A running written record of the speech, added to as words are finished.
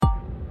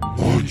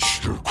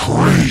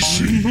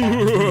ABC.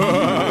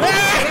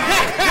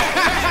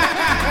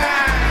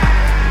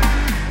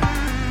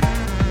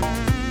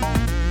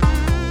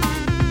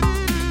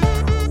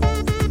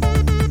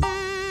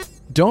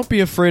 Don't Be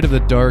Afraid of the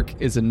Dark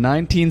is a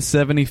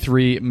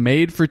 1973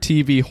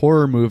 made-for-TV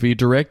horror movie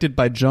directed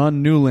by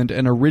John Newland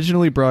and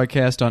originally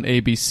broadcast on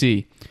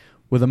ABC.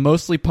 With a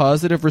mostly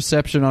positive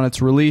reception on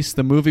its release,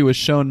 the movie was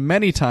shown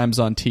many times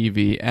on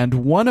TV,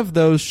 and one of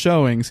those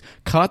showings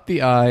caught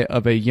the eye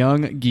of a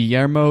young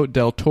Guillermo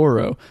del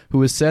Toro,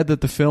 who has said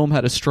that the film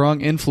had a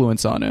strong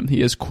influence on him.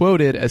 He is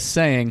quoted as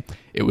saying,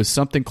 "It was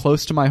something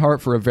close to my heart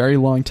for a very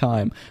long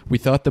time. We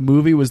thought the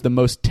movie was the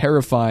most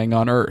terrifying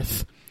on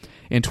Earth."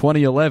 In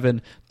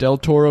 2011, Del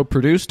Toro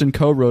produced and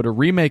co-wrote a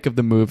remake of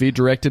the movie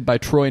directed by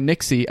Troy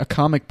Nixey, a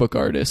comic book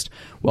artist.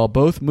 While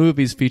both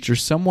movies feature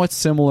somewhat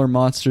similar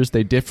monsters,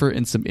 they differ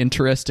in some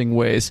interesting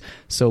ways.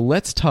 So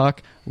let's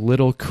talk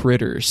Little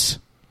Critters.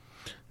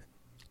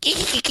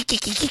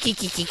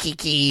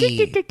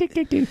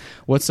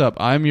 What's up?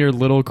 I'm your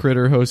Little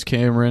Critter host,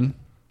 Cameron.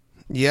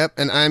 Yep,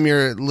 and I'm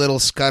your little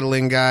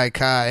scuttling guy,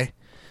 Kai.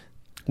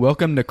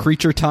 Welcome to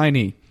Creature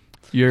Tiny.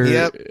 Your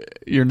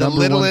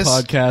number one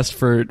podcast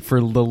for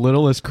the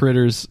littlest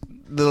critters.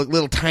 The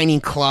little tiny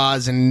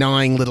claws and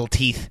gnawing little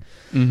teeth.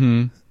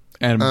 Mm-hmm.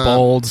 And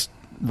bald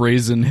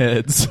raisin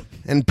heads.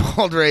 And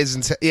bald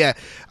raisins. Yeah.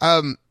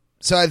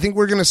 So I think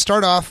we're going to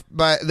start off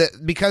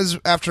because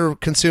after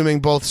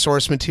consuming both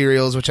source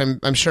materials, which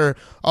I'm sure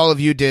all of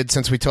you did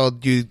since we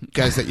told you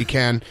guys that you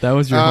can. That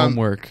was your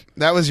homework.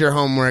 That was your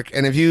homework.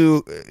 And if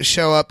you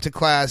show up to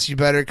class, you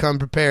better come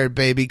prepared,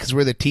 baby, because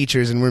we're the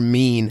teachers and we're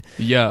mean.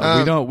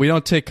 Yeah, we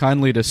don't take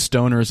kindly to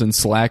stoners and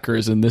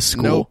slackers in this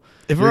school. Nope.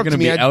 If you're going to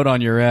be out on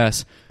your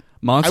ass.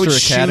 Monster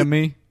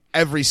Academy. Shoot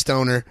every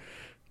stoner.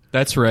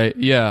 That's right.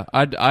 Yeah,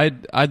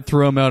 I'd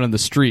throw them out on the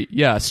street.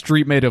 Yeah,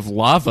 street made of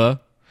lava.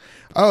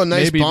 Oh,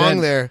 nice Maybe bong then.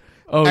 there.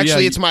 Oh,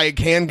 actually, yeah. it's my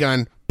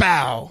handgun.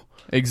 Bow.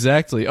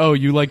 Exactly. Oh,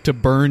 you like to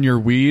burn your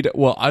weed?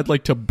 Well, I'd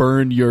like to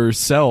burn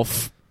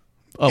yourself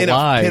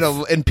alive.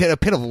 In a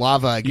pit of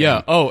lava again.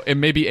 Yeah. Oh,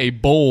 and maybe a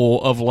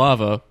bowl of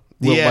lava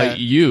will light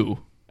you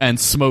and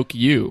smoke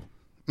you.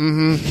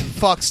 Mm-hmm.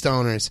 Fuck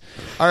stoners.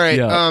 All right.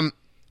 Yeah.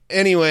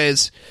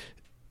 Anyways.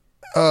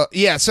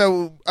 Yeah.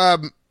 So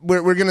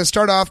we're gonna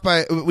start off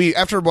by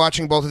after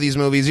watching both of these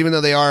movies, even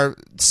though they are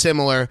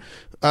similar.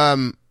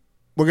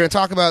 We're going to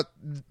talk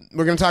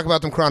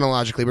about them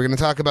chronologically. We're going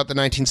to talk about the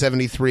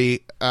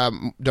 1973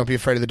 Don't Be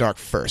Afraid of the Dark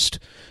first.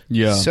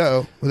 Yeah.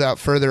 So, without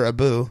further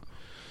ado,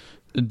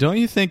 don't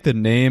you think the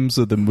names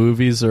of the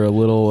movies are a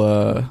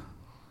little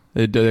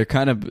they're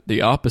kind of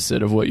the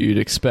opposite of what you'd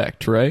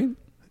expect, right?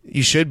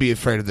 You should be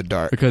afraid of the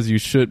dark.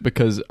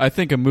 Because I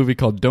think a movie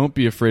called Don't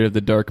Be Afraid of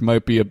the Dark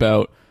might be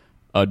about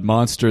a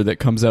monster that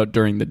comes out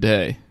during the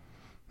day.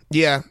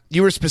 Yeah,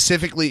 you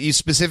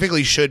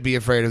specifically should be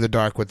afraid of the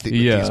dark with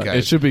these guys.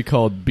 It should be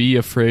called Be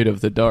Afraid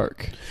of the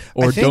Dark.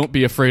 Or Don't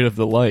Be Afraid of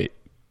the Light.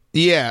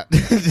 Yeah.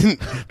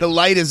 The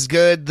light is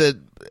good,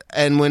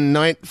 and when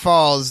night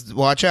falls,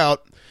 watch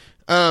out.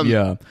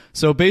 Yeah.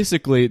 So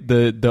basically,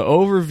 the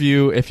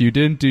overview, if you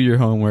didn't do your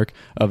homework,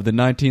 of the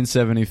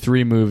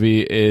 1973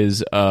 movie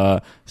is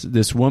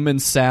this woman,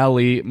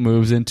 Sally,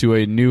 moves into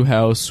a new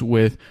house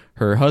with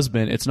her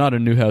husband. It's not a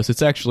new house.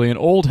 It's actually an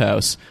old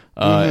house.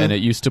 And it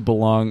used to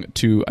belong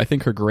to, I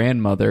think, her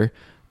grandmother.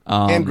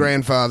 And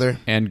grandfather.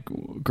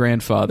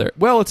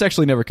 Well, it's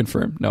actually never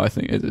confirmed. No, I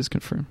think it is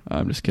confirmed.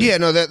 I'm just kidding. Yeah,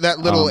 no, that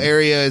little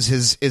area is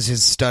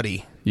his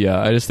study.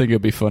 Yeah, I just think it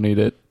would be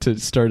funny to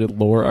start a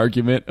lore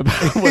argument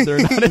about whether or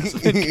not it's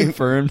been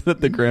confirmed that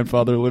the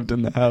grandfather lived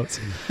in the house.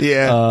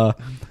 Yeah.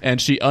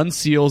 And she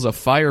unseals a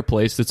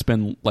fireplace that's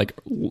been like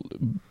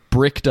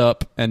bricked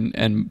up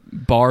and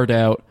barred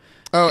out.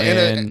 Oh,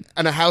 and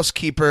a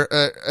housekeeper,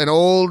 an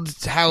old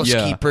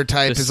housekeeper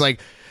type is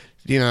like,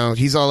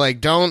 he's all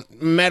like,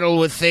 don't meddle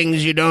with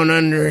things you don't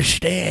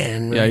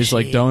understand. Yeah, he's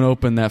like, don't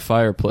open that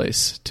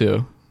fireplace,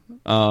 too.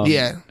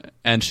 Yeah.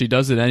 And she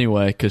does it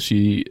anyway because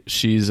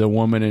she's a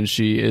woman and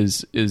she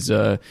is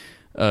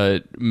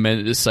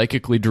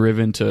psychically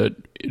driven to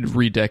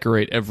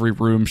redecorate every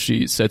room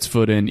she sets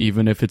foot in,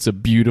 even if it's a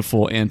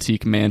beautiful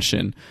antique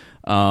mansion.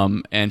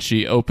 And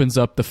she opens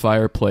up the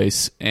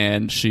fireplace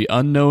and she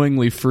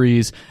unknowingly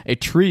frees a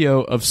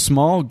trio of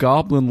small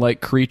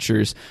goblin-like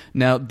creatures.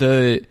 Now,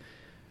 the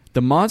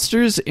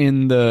monsters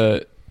in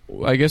the...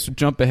 I guess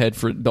jump ahead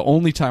for the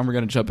only time we're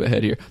going to jump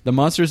ahead here. The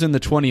monsters in the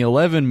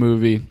 2011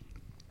 movie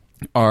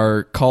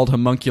are called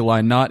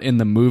homunculi, not in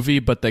the movie,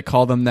 but they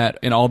call them that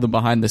in all the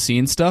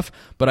behind-the-scenes stuff.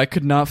 But I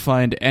could not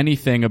find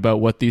anything about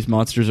what these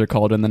monsters are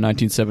called in the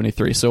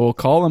 1973. So we'll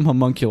call them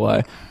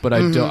homunculi, but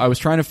I was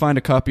trying to find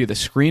a copy of the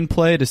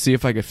screenplay to see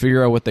if I could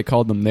figure out what they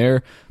called them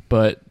there,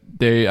 but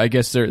I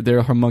guess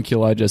they're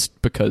homunculi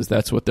just because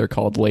that's what they're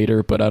called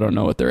later, but I don't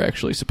know what they're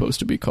actually supposed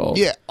to be called.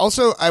 Yeah,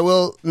 also, I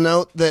will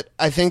note that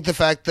I think the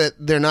fact that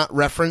they're not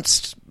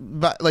referenced,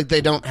 but like they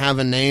don't have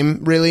a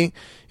name, really,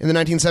 in the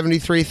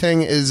 1973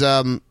 thing is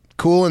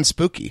cool and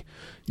spooky.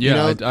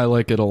 Yeah, I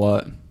like it a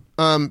lot.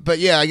 But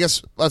yeah, I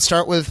guess let's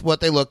start with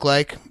what they look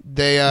like.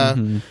 They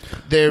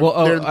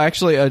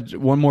Actually,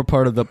 one more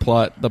part of the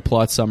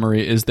plot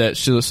summary is that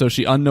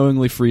she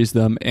unknowingly frees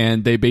them,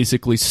 and they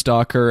basically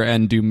stalk her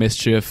and do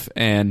mischief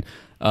and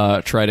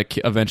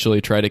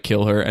eventually try to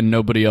kill her, and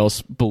nobody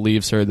else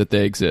believes her that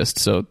they exist.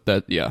 So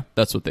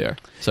that's what they are.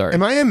 Sorry.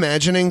 Am I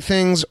imagining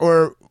things,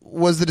 or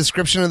was the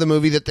description of the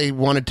movie that they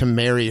wanted to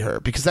marry her?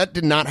 Because that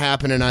did not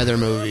happen in either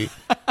movie.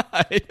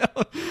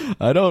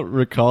 I don't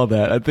recall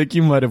that. I think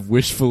you might have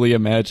wishfully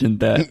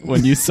imagined that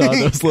when you saw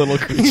those little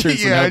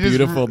creatures and how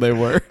beautiful they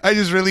were. I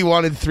just really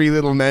wanted three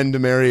little men to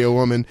marry a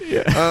woman.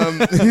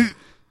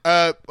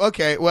 Yeah.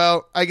 Okay,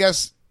 well, I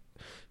guess...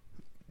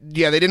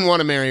 Yeah, they didn't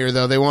want to marry her,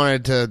 though.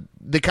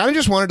 They kind of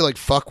just wanted to, like,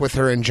 fuck with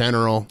her in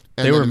general.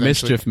 They were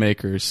mischief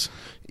makers.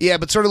 Yeah,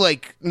 but sort of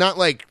like... Not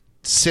like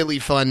silly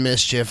fun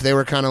mischief. They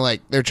were kind of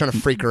like... They were trying to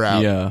freak her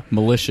out. Yeah,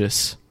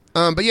 malicious.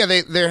 But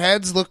yeah, their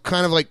heads look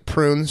kind of like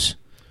prunes.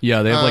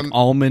 Yeah, they have like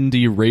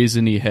almondy,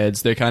 raisiny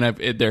heads. They kind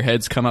of their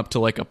heads come up to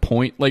like a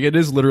point. Like it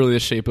is literally the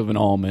shape of an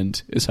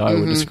almond is how I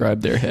would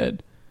describe their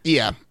head.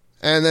 Yeah,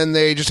 and then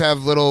they just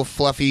have little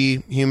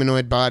fluffy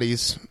humanoid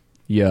bodies.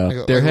 Yeah,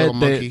 like their head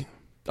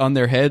on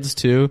their heads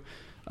too.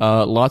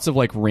 Lots of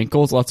like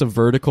wrinkles, lots of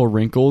vertical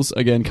wrinkles.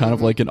 Again, kind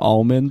of like an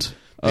almond.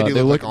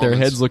 They look their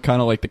heads look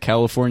kind of like the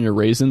California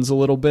raisins a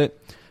little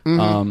bit.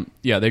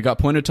 Yeah, they got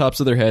pointed tops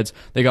of their heads.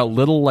 They got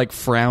little like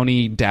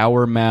frowny,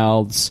 dour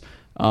mouths.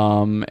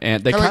 And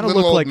they kind of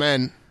look like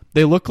men.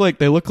 They look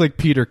like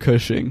Peter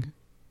Cushing.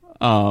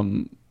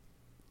 And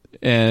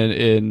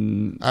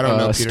in I don't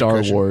know Star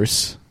Cushing.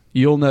 Wars.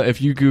 You'll know if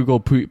you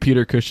Google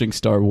Peter Cushing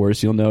Star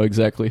Wars, you'll know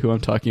exactly who I'm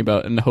talking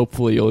about, and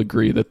hopefully you'll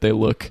agree that they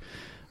look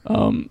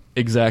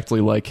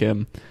exactly like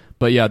him.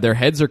 But yeah, their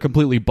heads are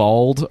completely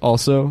bald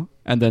also,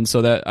 and then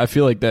so that I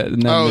feel like that.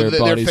 And then their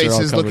bodies faces are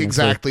all covered look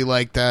exactly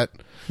like that.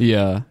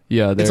 Yeah.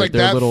 It's like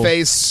that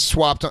face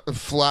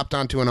flopped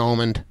onto an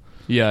almond.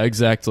 Yeah,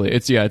 exactly.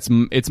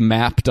 It's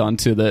mapped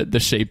onto the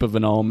shape of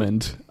an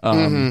almond.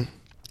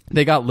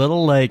 They got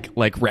little like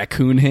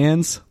raccoon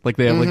hands. Like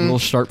they have like little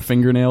sharp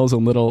fingernails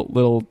and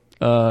little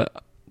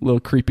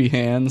creepy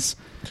hands.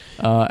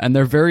 And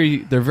they're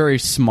very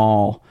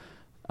small.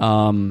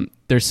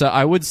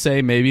 I would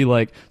say maybe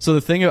like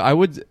I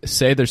would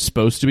say they're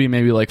supposed to be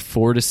maybe like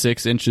 4 to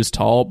 6 inches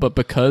tall, but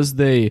because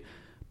they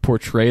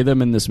portray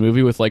them in this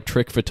movie with like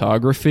trick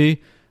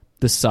photography,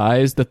 the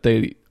size that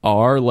they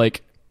are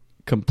like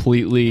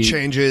completely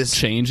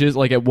changes.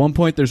 Like at one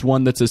point there's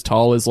one that's as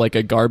tall as like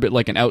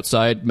an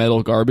outside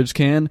metal garbage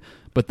can,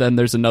 but then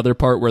there's another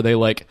part where they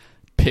like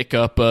pick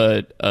up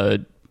a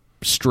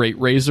straight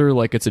razor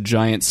like it's a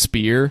giant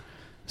spear.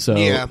 So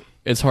yeah.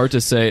 It's hard to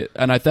say,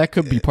 and that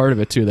could be part of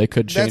it too. They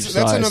could change size.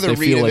 That's another they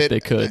read feel of like it. They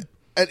could.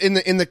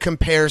 In the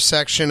compare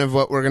section of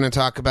what we're going to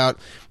talk about,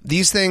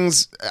 these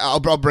things, I'll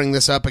bring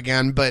this up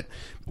again, but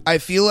I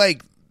feel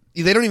like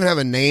they don't even have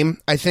a name.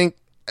 I think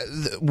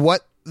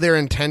what their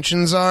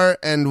intentions are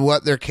and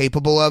what they're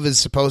capable of is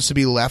supposed to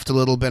be left a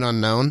little bit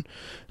unknown.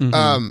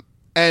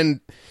 And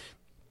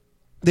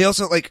they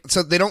also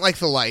they don't like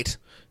the light.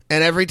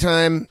 And every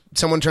time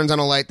someone turns on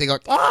a light, they go,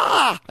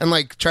 ah, and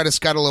like try to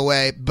scuttle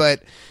away.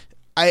 But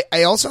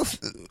I also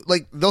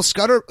like they'll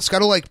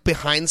scuttle like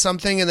behind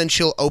something, and then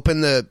she'll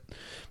open the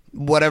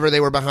whatever they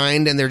were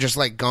behind, and they're just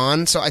like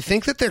gone. So I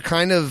think that they're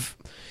kind of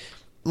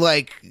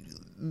like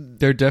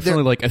they're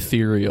definitely like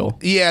ethereal.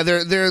 Yeah,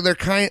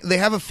 they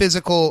have a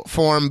physical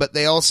form, but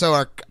they also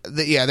are.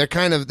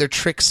 They're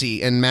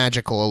tricksy and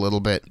magical a little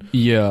bit.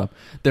 Yeah,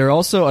 they're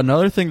also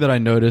another thing that I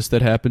noticed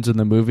that happens in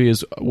the movie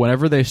is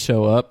whenever they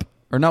show up.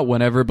 Or not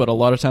whenever, but a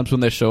lot of times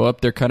when they show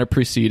up, they're kind of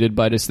preceded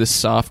by just this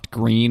soft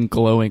green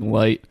glowing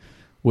light,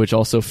 which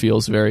also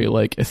feels very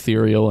like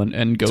ethereal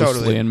and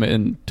ghostly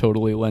and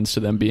totally lends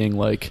to them being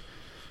like,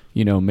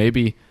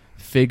 maybe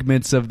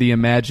figments of the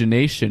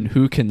imagination.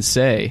 Who can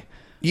say?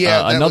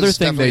 Yeah. Another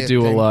thing they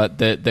do a lot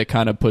that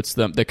kind of puts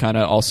them, that kind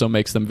of also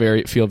makes them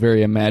feel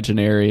very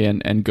imaginary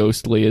and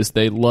ghostly is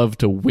they love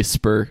to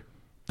whisper.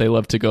 They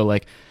love to go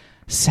like,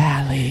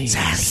 Sally,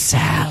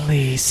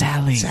 Sally,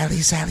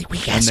 we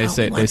guess.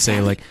 And they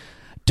say like,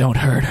 don't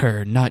hurt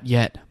her, not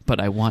yet, but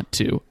I want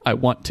to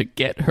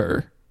get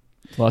her.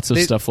 Lots of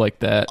stuff like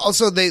that.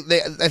 Also,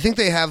 I think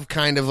they have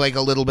kind of like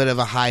a little bit of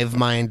a hive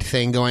mind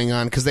thing going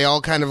on because they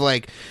all kind of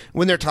like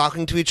when they're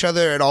talking to each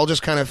other, it all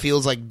just kind of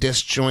feels like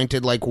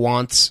disjointed, like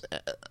wants.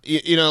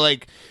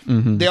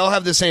 They all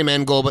have the same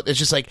end goal, but it's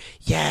just like,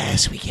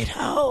 yes, we get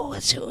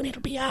soon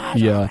it'll be on.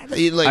 Yeah,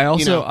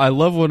 I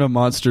love when a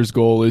monster's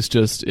goal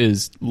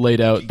is laid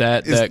out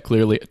that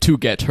clearly to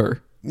get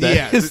her.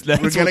 That's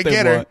we're gonna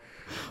get her.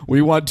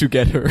 We want to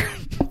get her.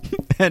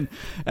 And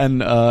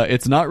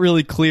it's not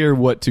really clear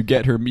what to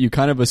get her. You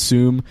kind of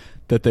assume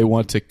that they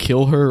want to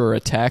kill her or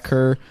attack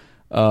her,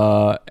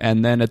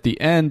 and then at the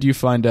end you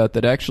find out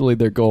that actually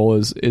their goal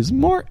is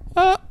more,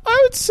 I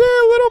would say,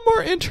 a little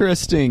more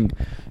interesting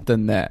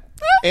than that.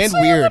 And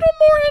weird. A little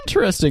more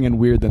interesting and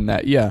weird than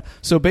that, yeah.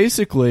 So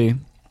basically,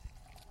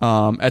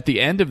 at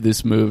the end of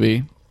this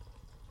movie,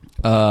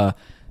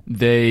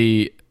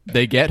 they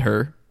get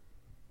her.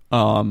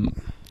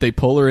 They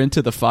pull her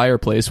into the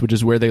fireplace, which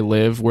is where they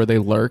live, where they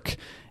lurk,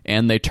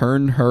 and they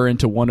turn her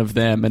into one of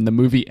them, and the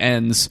movie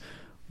ends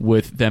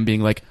with them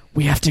being like,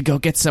 we have to go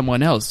get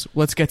someone else.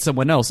 Let's get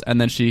someone else. And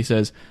then she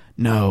says,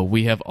 no,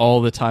 we have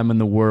all the time in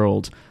the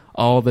world,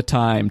 all the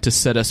time to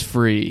set us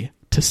free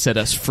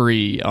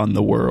on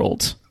the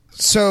world.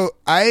 So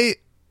I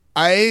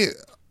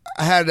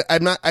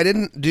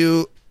didn't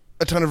do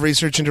a ton of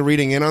research into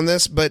reading in on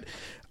this, but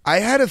I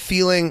had a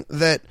feeling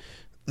that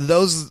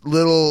those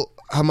little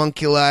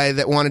homunculi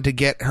that wanted to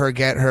get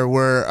her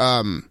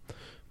were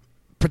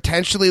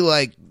potentially,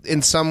 like,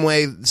 in some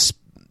way,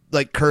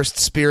 like, cursed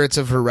spirits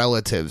of her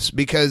relatives,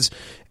 because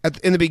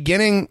in the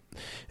beginning,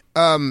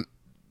 the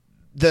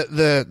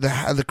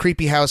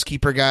creepy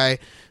housekeeper guy,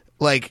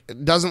 like,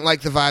 doesn't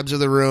like the vibes of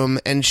the room,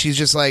 and she's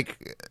just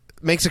like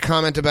makes a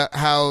comment about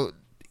how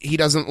he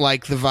doesn't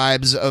like the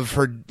vibes of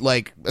her,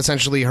 like,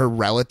 essentially her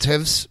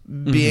relatives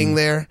being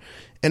there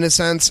in a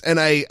sense. And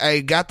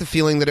I got the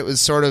feeling that it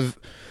was sort of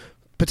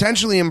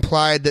potentially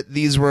implied that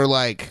these were,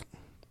 like,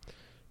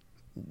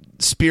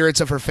 spirits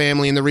of her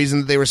family, and the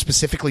reason that they were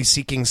specifically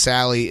seeking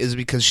Sally is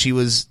because she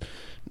was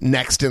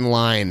next in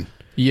line.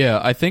 Yeah,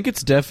 I think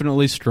it's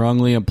definitely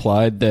strongly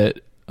implied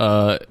that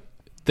that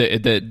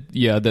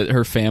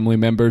her family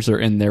members are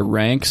in their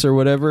ranks or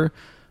whatever,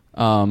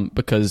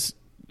 because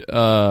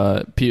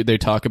they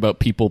talk about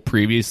people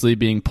previously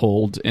being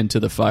pulled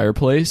into the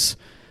fireplace.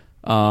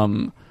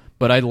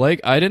 But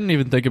I didn't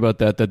even think about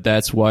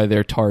that's why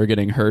they're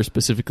targeting her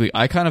specifically.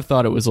 I kind of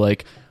thought it was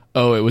like,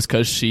 oh, it was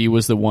because she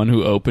was the one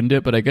who opened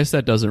it, but I guess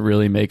that doesn't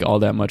really make all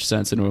that much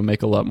sense, and it would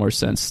make a lot more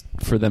sense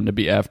for them to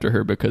be after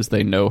her because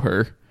they know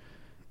her.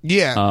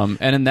 Yeah.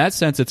 And in that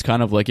sense, it's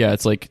kind of like, yeah,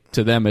 it's like,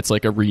 to them, it's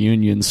like a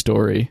reunion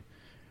story.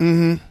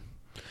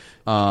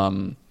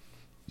 Mm-hmm.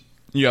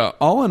 Yeah,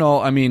 all in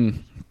all, I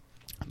mean,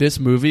 this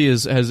movie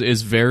is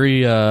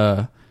very,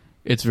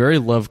 it's very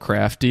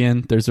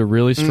Lovecraftian. There's a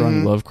really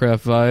strong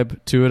Lovecraft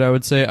vibe to it, I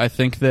would say. I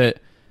think that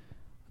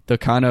the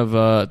kind of,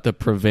 the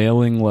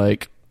prevailing,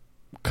 like,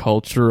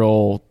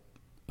 cultural,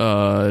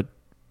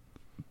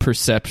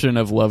 perception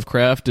of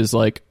Lovecraft is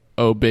like,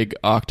 oh, big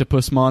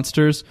octopus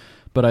monsters.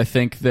 But I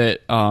think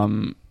that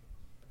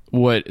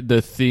what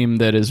the theme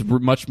that is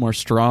much more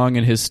strong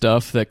in his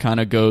stuff that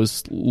kind of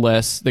goes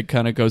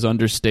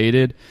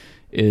understated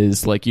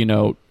is, like, you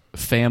know,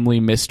 family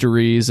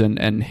mysteries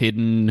and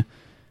hidden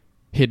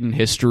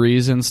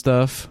histories and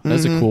stuff.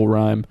 That's a cool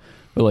rhyme.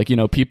 But, like, you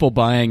know, people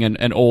buying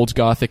an old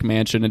Gothic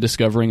mansion and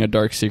discovering a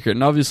dark secret.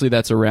 And obviously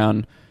that's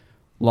around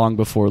long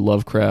before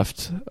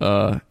Lovecraft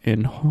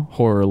in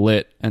horror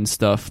lit and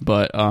stuff,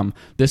 but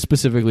this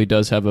specifically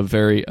does have a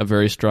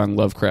very strong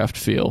Lovecraft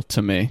feel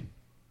to me,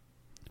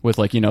 with,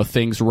 like, you know,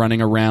 things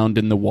running around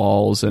in the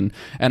walls, and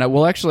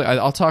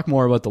I'll talk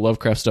more about the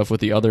Lovecraft stuff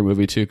with the other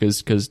movie too,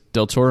 because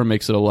Del Toro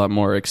makes it a lot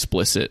more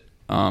explicitly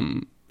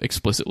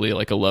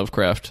like a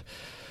Lovecraft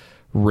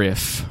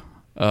riff.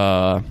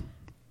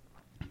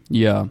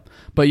 Yeah.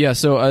 But yeah,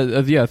 so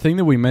a thing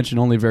that we mentioned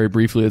only very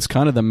briefly, it's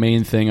kind of the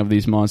main thing of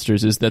these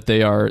monsters, is that they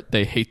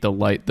hate the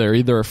light. They're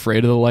either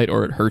afraid of the light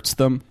or it hurts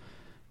them.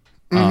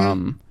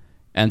 And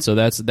so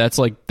that's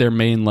like their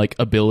main, like,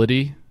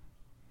 ability,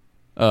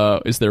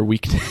 is their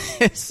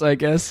weakness, I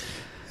guess.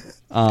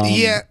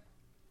 Yeah.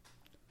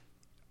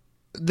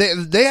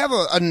 They have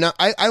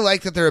I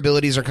like that their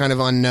abilities are kind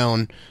of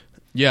unknown.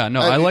 Yeah, no,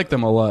 I like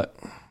them a lot.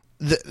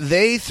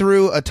 They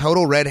threw a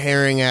total red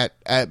herring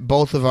at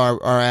both of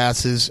our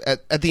asses.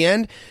 At the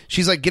end,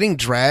 she's, like, getting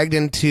dragged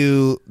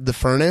into the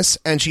furnace,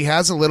 and she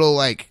has a little,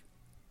 like,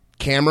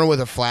 camera with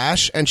a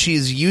flash, and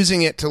she's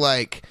using it to,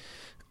 like,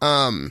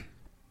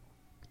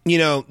 you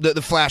know,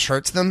 the flash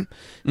hurts them.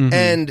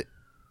 And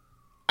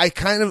I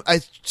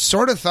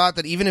sort of thought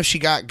that even if she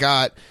got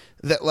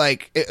that,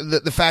 like,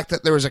 the fact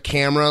that there was a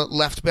camera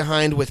left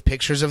behind with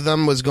pictures of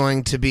them was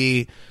going to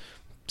be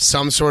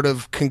some sort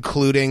of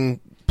concluding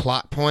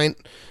plot point,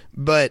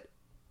 but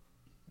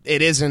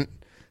it isn't.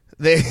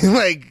 They,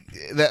 like,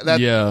 that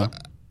yeah,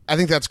 I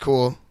think that's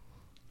cool.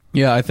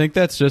 Yeah, I think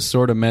that's just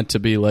sort of meant to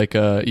be like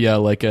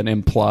like an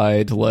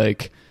implied,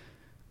 like,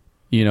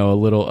 you know, a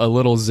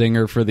little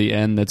zinger for the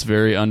end that's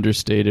very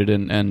understated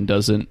and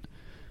doesn't,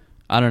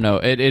 I don't know.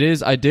 It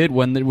is. I did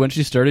when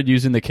she started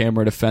using the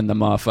camera to fend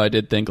them off, I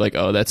did think, like,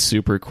 oh, that's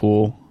super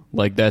cool.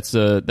 Like, that's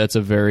a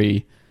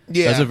very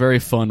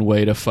fun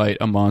way to fight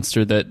a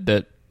monster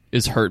that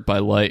is hurt by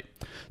light.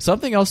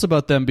 Something else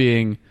about them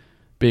being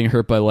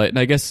hurt by light, and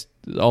I guess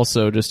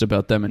also just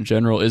about them in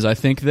general, is I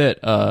think that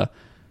a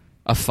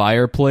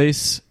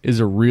fireplace is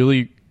a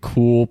really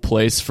cool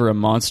place for a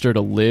monster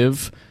to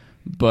live,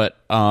 but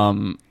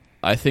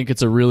I think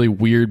it's a really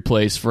weird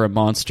place for a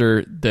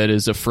monster that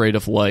is afraid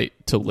of light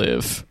to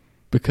live,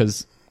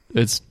 because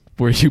it's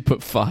where you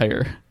put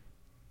fire.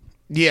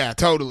 Yeah,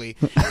 totally.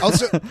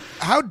 Also,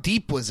 how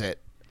deep was it?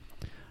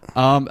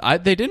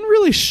 They didn't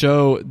really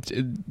show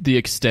the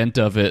extent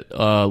of it,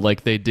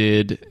 like they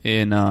did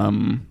in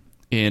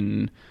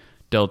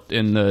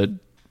the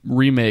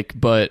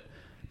remake, but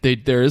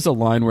there is a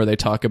line where they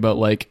talk about,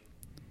 like,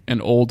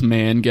 an old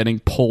man getting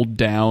pulled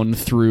down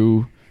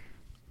through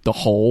the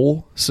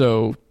hole.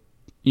 So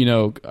you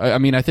know, I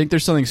mean, I think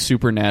there's something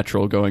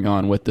supernatural going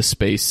on with the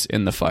space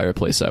in the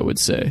fireplace, I would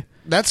say.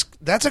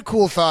 That's a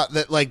cool thought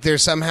that like they're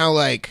somehow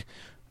like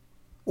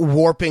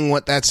warping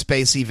what that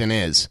space even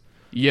is.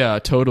 Yeah,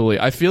 totally.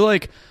 I feel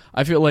like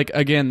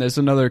again, there's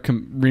another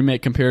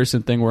remake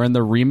comparison thing where in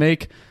the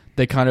remake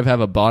they kind of have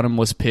a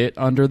bottomless pit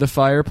under the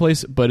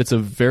fireplace, but it's a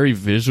very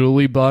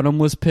visually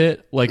bottomless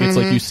pit. Like it's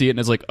like you see it and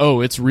it's like,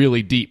 oh, it's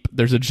really deep.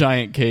 There's a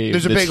giant cave.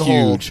 There's a big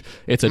huge hole.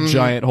 It's a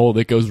giant hole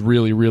that goes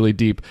really, really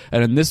deep.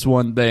 And in this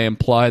one, they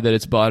imply that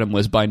it's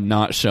bottomless by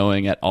not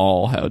showing at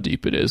all how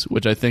deep it is,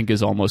 which I think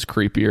is almost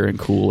creepier and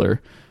cooler.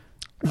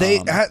 They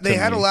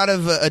had a lot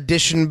of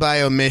addition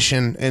by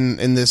omission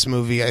in this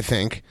movie, I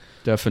think.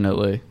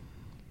 Definitely.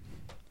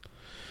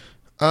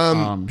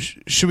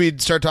 Should we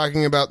start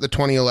talking about the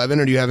 2011,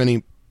 or do you have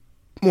any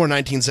more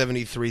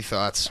 1973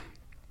 thoughts?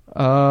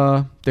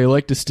 They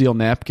like to steal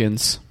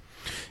napkins.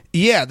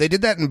 Yeah, they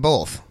did that in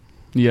both.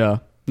 Yeah.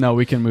 No,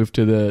 we can move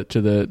to the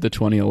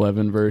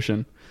 2011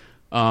 version.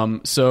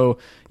 So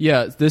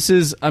yeah, this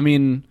is. I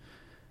mean,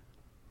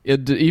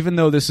 even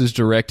though this is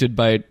directed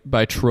by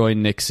Troy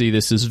Nixey,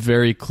 this is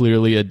very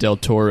clearly a Del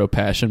Toro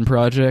passion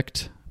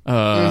project.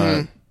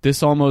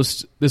 This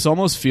almost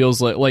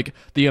feels like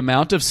the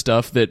amount of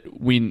stuff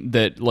that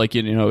like,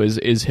 you know,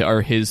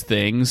 are his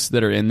things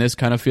that are in this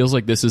kind of feels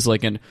like this is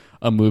like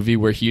a movie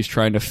where he's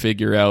trying to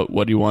figure out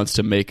what he wants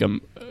to make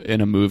in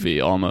a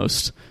movie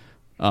almost.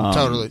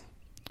 Totally.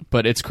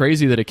 But it's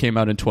crazy that it came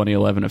out in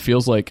 2011. It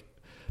feels like,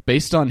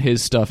 based on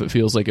his stuff, it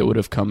feels like it would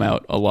have come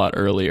out a lot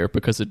earlier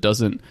because it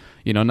doesn't,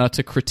 you know, not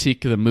to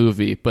critique the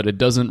movie, but it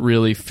doesn't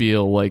really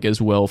feel like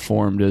as well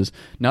formed as,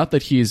 not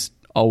that he's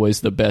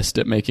always the best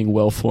at making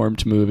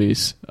well-formed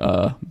movies,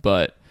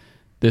 but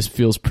this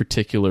feels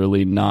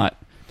particularly not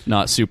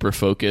super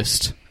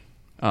focused.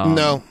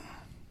 No,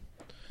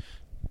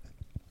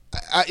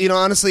 you know,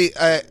 honestly,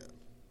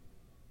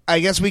 I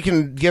guess we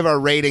can give our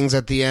ratings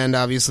at the end,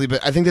 obviously,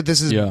 but I think that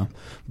this is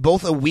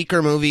both a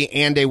weaker movie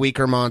and a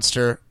weaker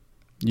monster.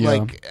 Yeah.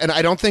 Like, and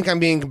I don't think I'm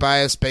being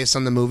biased based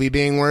on the movie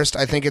being worst.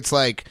 I think it's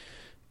like,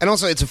 and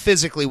also it's a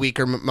physically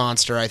weaker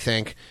monster, I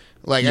think.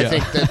 Like, yeah.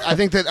 I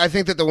think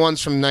that the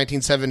ones from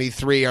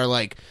 1973 are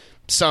like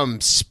some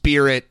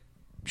spirit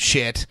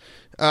shit.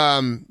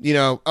 You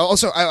know.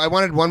 Also, I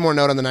wanted one more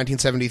note on the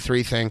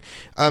 1973 thing.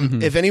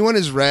 If anyone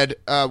has read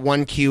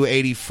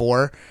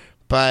 1Q84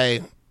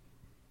 by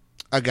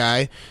a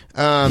guy,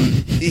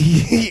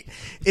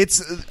 it's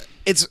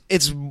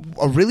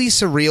a really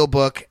surreal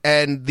book,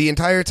 and the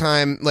entire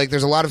time, like,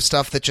 there's a lot of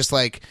stuff that just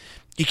like,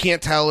 you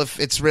can't tell if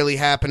it's really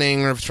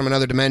happening or if it's from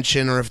another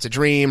dimension or if it's a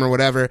dream or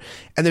whatever.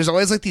 And there's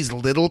always like these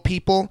little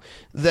people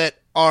that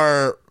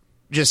are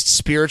just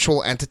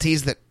spiritual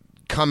entities that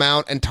come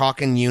out and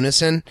talk in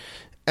unison.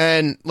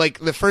 And like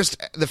the first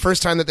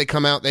time that they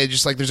come out, they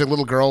just like, there's a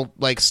little girl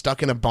like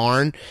stuck in a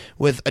barn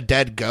with a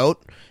dead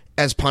goat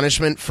as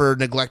punishment for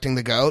neglecting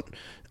the goat.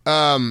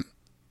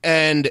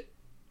 And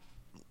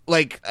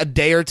like a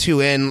day or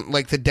two in,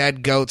 like the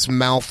dead goat's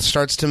mouth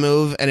starts to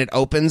move and it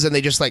opens and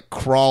they just like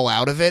crawl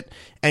out of it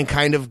and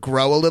kind of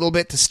grow a little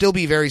bit to still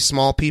be very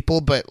small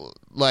people, but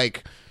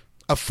like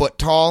a foot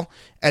tall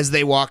as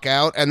they walk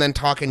out and then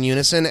talk in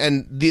unison.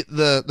 And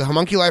the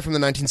homunculi from the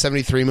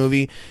 1973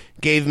 movie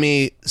gave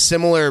me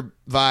similar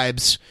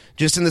vibes,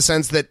 just in the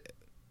sense that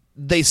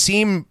they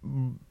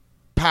seem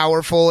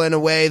powerful in a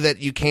way that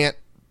you can't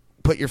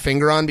put your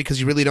finger on because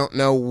you really don't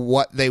know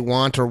what they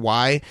want or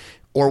why,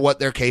 or what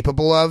they're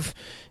capable of.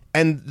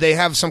 And they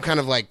have some kind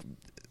of like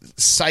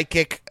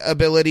psychic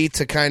ability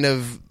to kind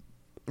of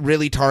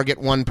really target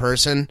one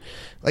person.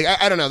 Like,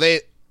 I don't know.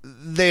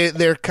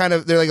 They're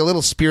like a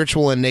little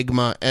spiritual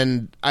enigma.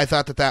 And I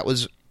thought that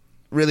was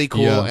really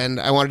cool. Yeah. And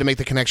I wanted to make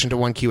the connection to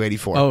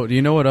 1Q84. Oh, do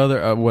you know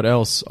what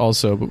else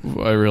also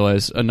I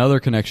realized? Another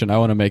connection I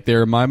want to make. They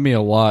remind me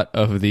a lot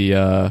of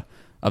the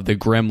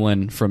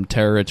gremlin from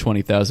Terror at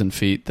 20,000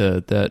 Feet,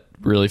 that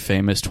really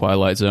famous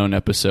Twilight Zone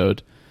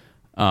episode.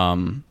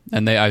 And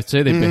I'd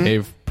say they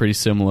behave pretty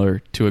similar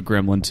to a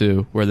gremlin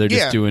too, where they're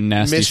just doing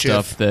nasty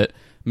stuff, that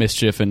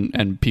mischief,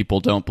 and people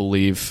don't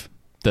believe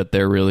that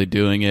they're really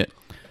doing it.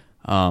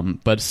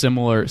 But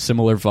similar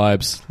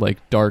vibes,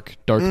 like dark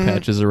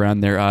patches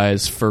around their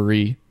eyes,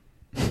 furry.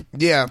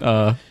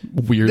 Yeah.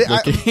 Weird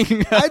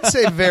looking. I'd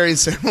say very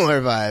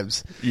similar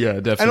vibes. Yeah,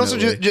 definitely. And also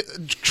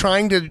just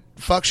trying to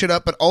fuck shit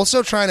up, but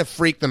also trying to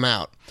freak them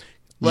out.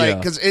 Like,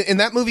 because in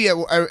that movie,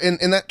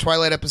 in that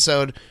Twilight Zone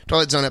episode,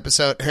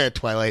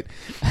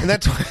 in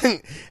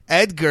that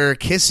Edgar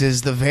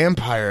kisses the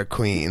vampire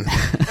queen.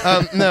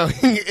 No,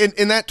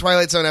 in that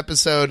Twilight Zone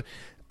episode,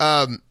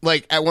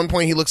 like at one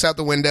point he looks out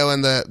the window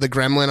and the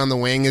gremlin on the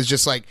wing is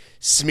just like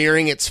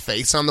smearing its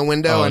face on the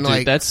window, and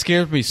like that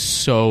scared me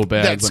so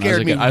bad. That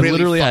scared me. I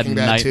literally had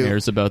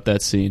nightmares about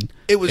that scene.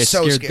 It was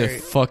so scared scary.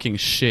 The fucking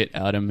shit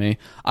out of me.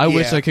 I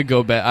wish I could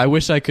go back. I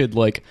wish I could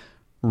like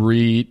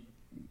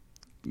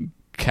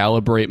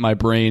calibrate my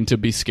brain to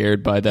be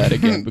scared by that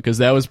again, because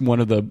that was one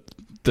of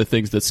the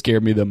things that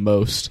scared me the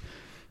most.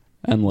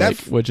 And like,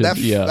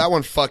 that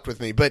one fucked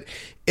with me. But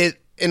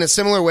in a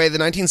similar way, the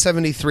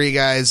 1973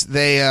 guys,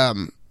 the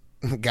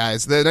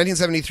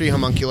 1973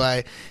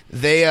 homunculi,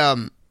 they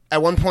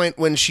at one point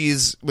when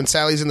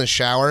Sally's in the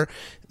shower,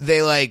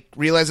 they like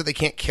realize that they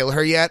can't kill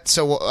her yet,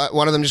 so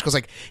one of them just goes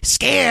like,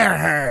 scare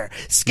her,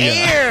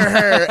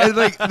 and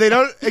like they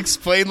don't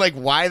explain like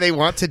why they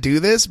want to do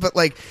this, but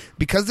like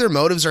because their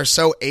motives are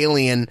so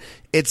alien,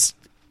 it's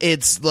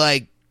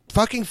like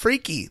fucking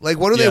freaky. Like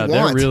what do they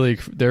want?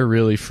 They're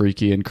really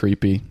freaky and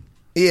creepy.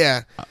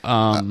 Yeah.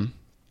 But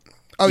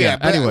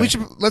anyway,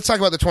 let's talk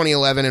about the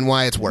 2011 and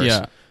why it's worse.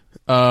 Yeah.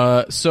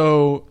 Let's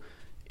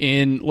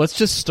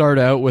just start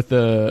out with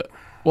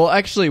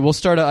we'll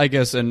start out, I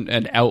guess,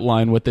 and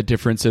outline what the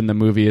difference in the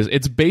movie is.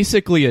 It's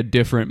basically a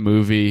different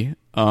movie,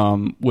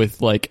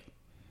 with like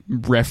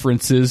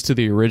references to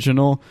the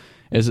original.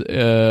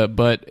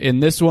 But in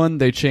this one,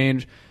 they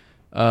change.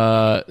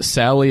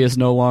 Sally is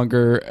no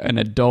longer an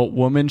adult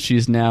woman.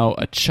 She's now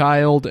a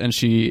child, and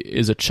she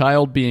is a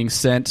child being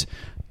sent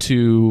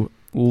to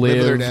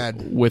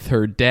live with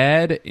her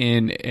dad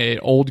in an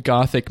old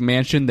Gothic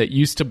mansion that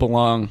used to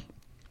belong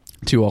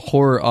to a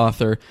horror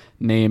author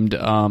named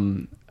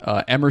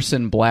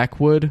Emerson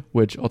Blackwood,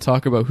 which I'll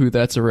talk about who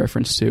that's a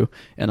reference to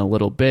in a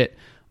little bit.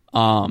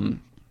 And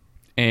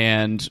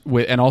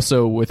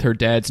also with her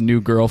dad's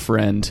new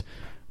girlfriend,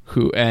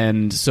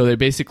 so they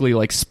basically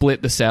like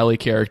split the Sally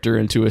character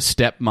into a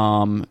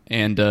stepmom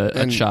and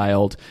a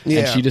child,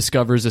 and she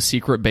discovers a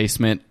secret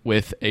basement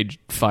with a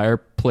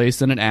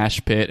fireplace and an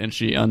ash pit, and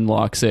she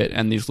unlocks it,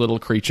 and these little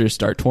creatures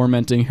start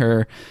tormenting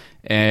her.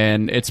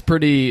 And it's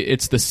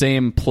the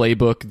same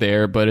playbook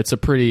there, but it's a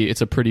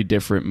pretty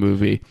different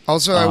movie.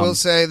 Also, I will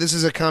say, this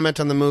is a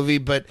comment on the movie,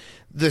 but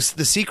the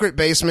secret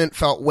basement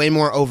felt way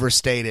more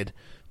overstated.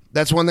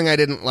 That's one thing I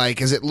didn't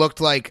like, is it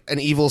looked like an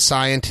evil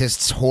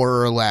scientist's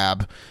horror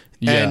lab.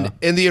 Yeah. And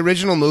in the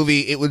original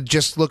movie, it would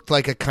just looked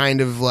like a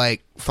kind of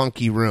like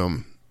funky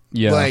room.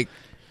 Yeah. Like,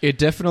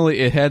 it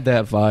had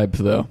that vibe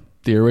though.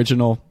 The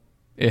original,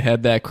 it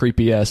had that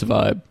creepy ass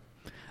vibe.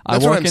 I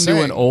walk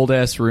into an old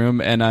ass room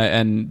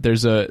and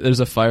there's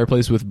a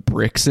fireplace with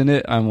bricks in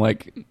it. I'm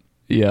like,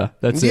 yeah,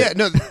 that's it. Yeah,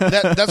 no,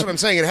 that's what I'm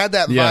saying. It had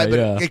that vibe,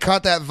 but it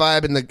caught that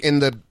vibe in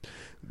the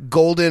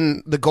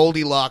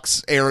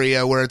Goldilocks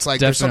area where it's like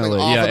there's something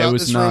off about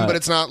this room, but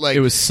it's not like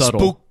it was subtle.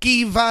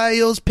 Spooky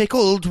vials,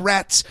 pickled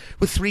rats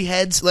with 3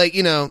 heads, like,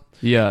 you know.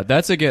 Yeah,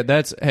 it's going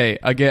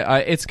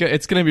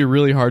to be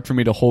really hard for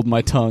me to hold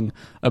my tongue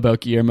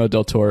about Guillermo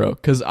del Toro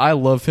because I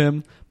love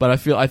him, but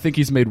I think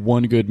he's made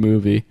one good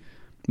movie.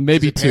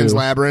 Maybe 2. Pan's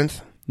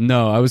Labyrinth?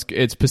 No,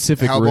 it's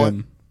Pacific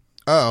Rim.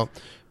 Oh.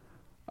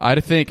 I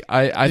think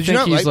Did you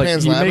not he's like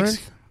Pan's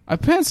Labyrinth?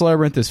 Pan's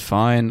Labyrinth is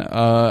fine.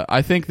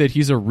 I think that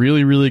he's a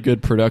really, really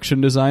good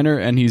production designer,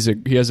 and he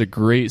has a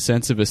great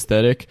sense of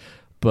aesthetic,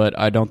 but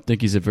I don't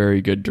think he's a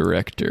very good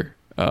director.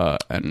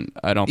 And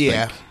I don't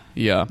think...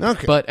 Yeah.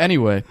 Okay. But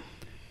anyway,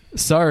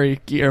 sorry,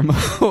 Guillermo.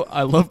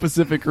 I love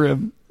Pacific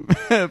Rim.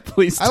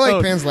 Please don't. I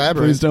like Pan's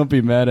Labyrinth. Please don't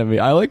be mad at me.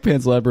 I like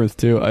Pan's Labyrinth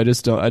too. I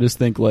just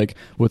think like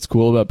what's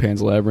cool about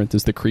Pan's Labyrinth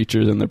is the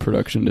creatures and the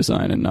production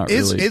design, and not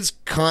really his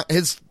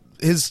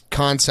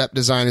concept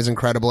design is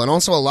incredible, and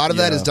also a lot of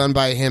that is done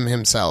by him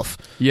himself.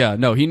 Yeah,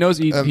 no, he knows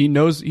how.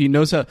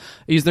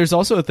 There's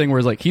also a thing where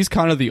it's like he's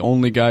kind of the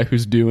only guy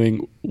who's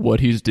doing what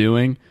he's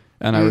doing,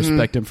 and I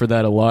respect him for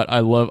that a lot.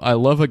 I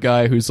love a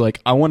guy who's like,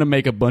 I want to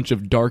make a bunch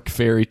of dark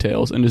fairy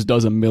tales, and just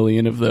does a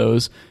million of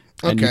those.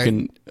 And you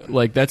can,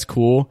 like, that's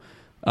cool,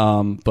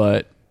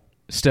 but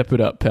step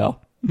it up,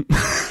 pal.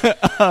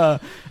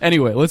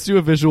 Anyway, let's do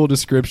a visual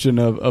description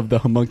of the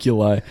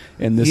homunculi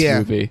in this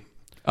movie.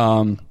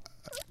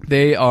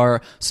 They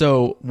are,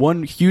 so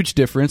one huge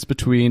difference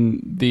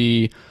between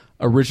the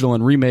original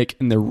and remake.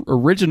 In the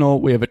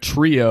original, we have a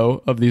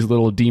trio of these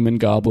little demon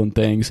goblin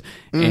things,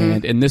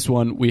 and in this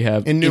one, we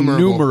have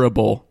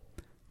innumerable.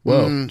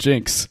 Whoa,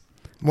 jinx.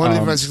 1, 2, 3,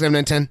 4, 5, 6, 7,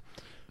 8, 10.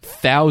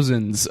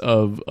 Thousands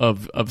of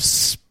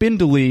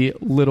spindly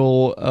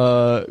little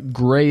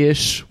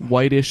grayish,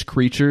 whitish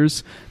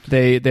creatures.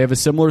 They have a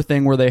similar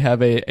thing where they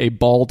have a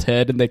bald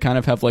head, and they kind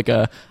of have like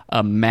a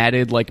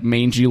matted, like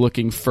mangy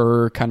looking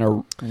fur kind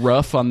of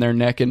ruff on their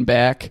neck and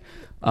back.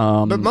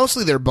 But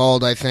mostly they're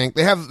bald, I think.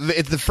 They have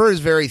the fur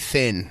is very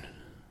thin.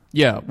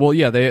 Yeah, well,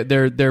 yeah,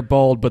 they're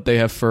bald, but they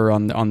have fur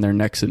on their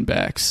necks and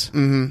backs.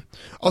 Mm-hmm.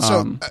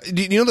 Also,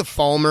 do you know the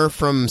Falmer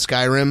from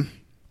Skyrim?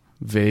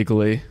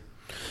 Vaguely.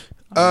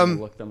 I'm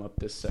gonna look them up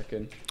this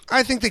second.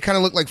 I think they kind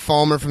of look like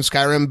Falmer from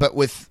Skyrim, but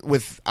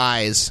with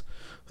eyes.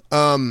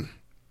 And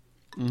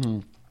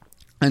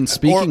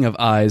speaking of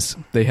eyes,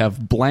 they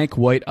have blank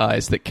white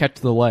eyes that catch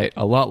the light,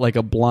 a lot like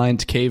a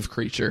blind cave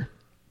creature.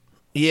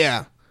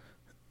 Yeah,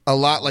 a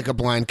lot like a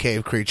blind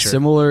cave creature.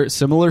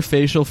 Similar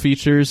facial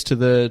features to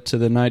the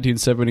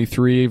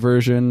 1973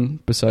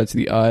 version. Besides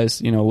the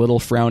eyes, little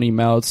frowny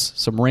mouths,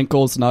 some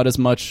wrinkles, not as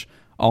much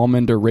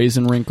almond or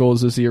raisin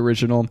wrinkles as the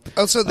original.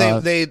 Also,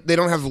 they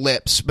don't have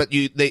lips, but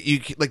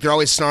they're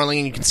always snarling,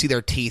 and you can see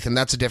their teeth, and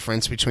that's a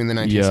difference between the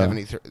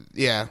 1973.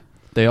 Yeah.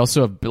 They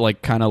also have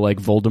kind of like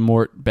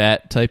Voldemort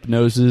bat type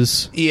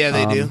noses. Yeah,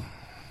 they do.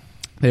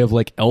 They have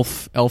like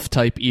elf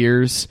type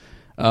ears.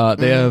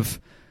 They have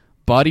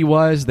body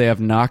wise, they have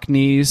knock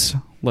knees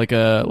like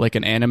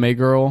an anime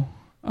girl.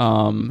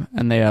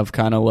 And they have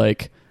kind of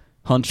like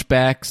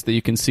hunchbacks that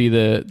you can see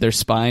their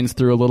spines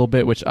through a little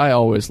bit, which I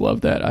always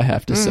love that, I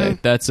have to say.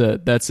 That's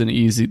an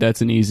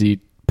easy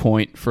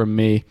point from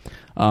me.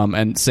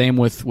 And same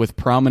with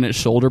prominent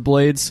shoulder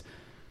blades.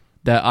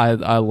 That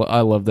I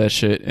love that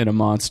shit in a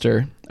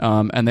monster.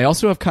 And they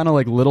also have kind of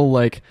like little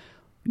like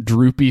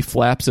droopy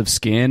flaps of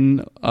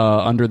skin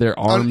under their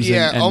arms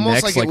and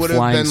almost necks, like it would have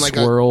flying been like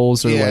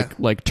squirrels or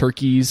like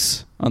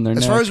turkeys on their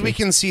neck. As far as we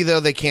can see,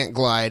 though, they can't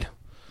glide.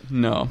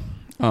 No.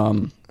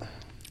 And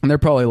they're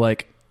probably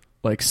like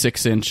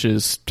 6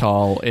 inches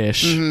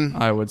tall-ish,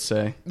 I would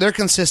say. They're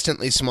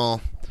consistently small.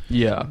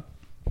 Yeah.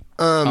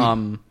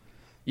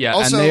 Yeah,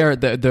 also,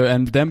 and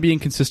and them being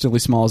consistently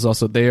small is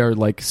also they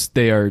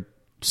are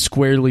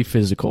squarely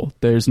physical.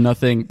 There's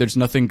nothing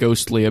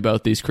ghostly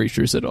about these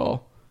creatures at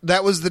all.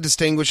 That was the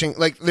distinguishing,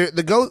 like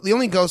the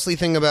only ghostly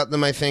thing about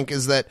them, I think,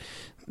 is that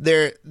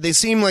they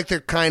seem like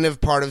they're kind of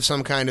part of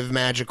some kind of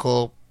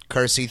magical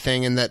cursey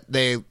thing, and that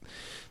they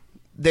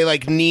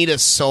like need a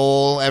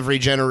soul every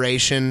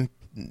generation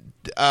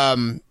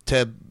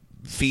to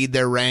feed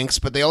their ranks,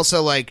 but they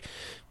also like,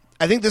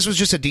 I think this was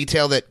just a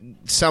detail that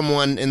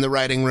someone in the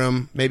writing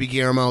room, maybe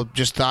Guillermo,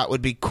 just thought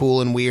would be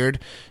cool and weird,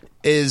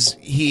 is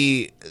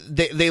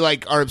they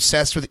like are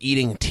obsessed with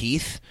eating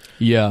teeth.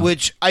 Yeah.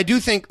 Which I do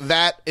think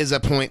that is a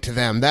point to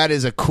them. That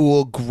is a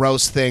cool,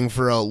 gross thing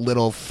for a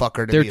little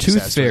fucker to be obsessed with.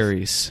 They're tooth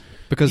fairies.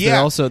 Because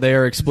they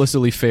are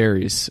explicitly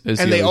fairies.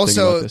 And they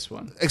also this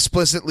one.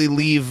 explicitly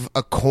leave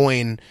a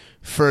coin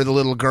for the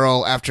little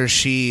girl after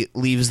she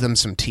leaves them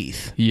some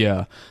teeth.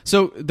 Yeah.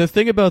 So the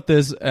thing about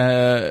this,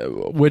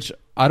 which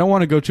I don't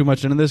want to go too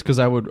much into this because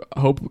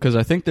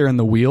I think they're in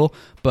the wheel,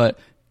 but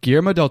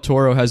Guillermo del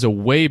Toro has a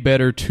way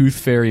better tooth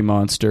fairy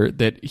monster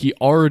that he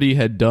already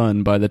had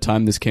done by the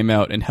time this came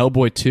out. In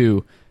Hellboy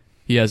 2,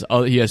 he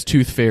has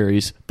tooth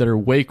fairies that are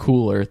way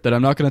cooler that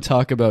I'm not going to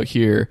talk about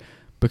here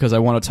because I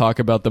want to talk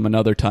about them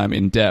another time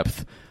in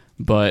depth.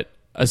 But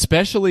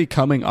especially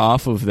coming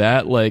off of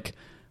that, like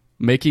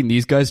making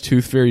these guys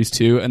tooth fairies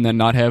too, and then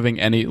not having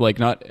any, like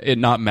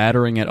not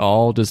mattering at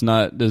all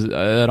I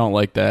don't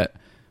like that.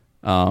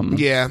 One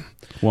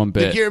bit.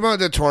 The Guillermo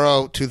del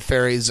Toro tooth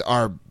fairies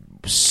are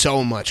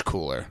so much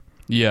cooler.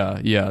 Yeah.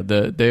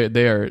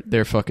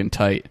 They're fucking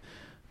tight.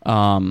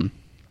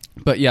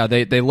 But yeah,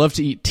 they love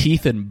to eat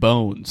teeth and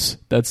bones.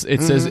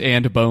 Says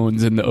and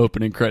bones in the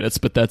opening credits,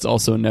 but that's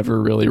also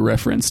never really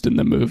referenced in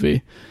the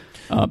movie.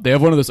 They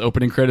have one of those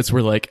opening credits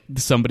where like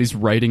somebody's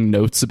writing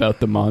notes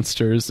about the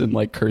monsters in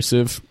like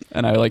cursive,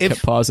 and I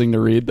kept pausing to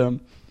read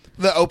them.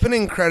 The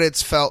opening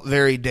credits felt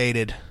very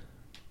dated.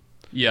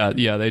 Yeah,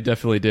 they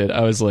definitely did.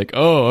 I was like,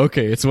 oh,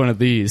 okay, it's one of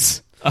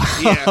these.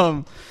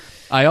 Yeah.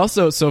 I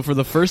also, so for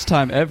the first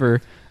time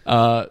ever,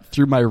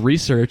 through my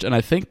research, and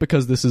I think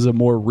because this is a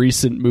more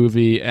recent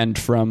movie and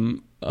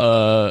from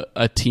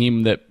a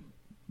team that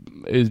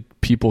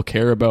people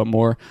care about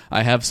more,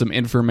 I have some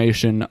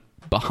information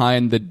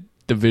behind the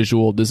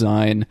visual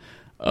design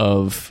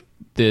of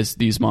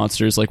these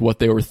monsters, like what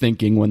they were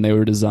thinking when they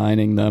were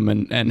designing them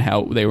and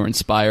how they were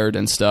inspired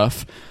and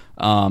stuff.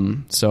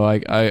 So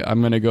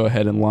I'm going to go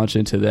ahead and launch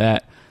into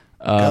that.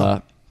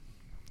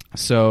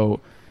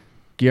 So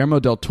Guillermo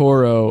del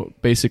Toro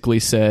basically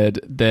said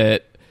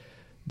that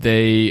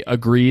they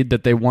agreed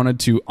that they wanted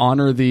to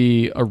honor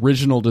the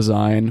original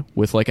design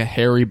with like a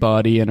hairy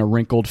body and a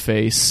wrinkled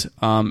face.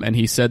 And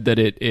he said that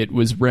it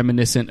was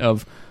reminiscent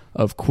of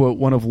quote,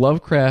 one of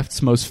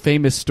Lovecraft's most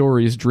famous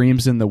stories,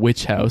 Dreams in the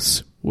Witch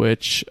House,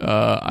 which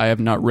I have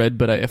not read,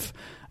 but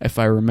if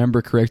I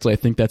remember correctly, I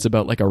think that's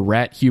about like a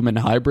rat-human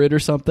hybrid or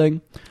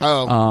something.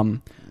 Yeah.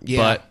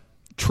 But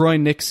Troy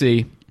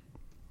Nixey,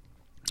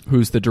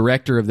 who's the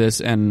director of this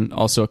and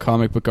also a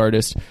comic book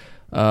artist,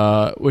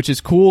 which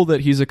is cool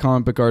that he's a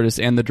comic book artist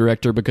and the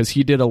director because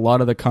he did a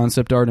lot of the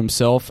concept art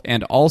himself,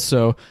 and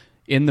also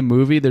in the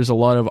movie there's a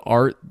lot of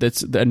art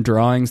and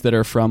drawings that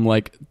are from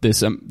like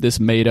this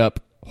made-up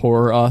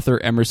horror author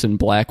Emerson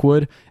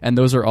Blackwood, and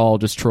those are all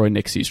just Troy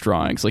Nixey's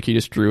drawings. Like he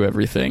just drew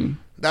everything.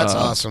 That's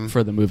awesome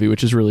for the movie,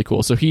 which is really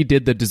cool. So he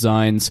did the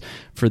designs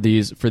for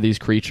these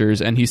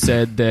creatures, and he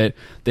said that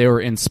they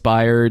were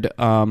inspired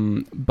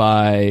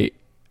by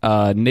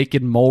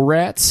naked mole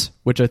rats,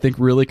 which I think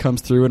really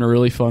comes through in a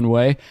really fun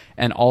way,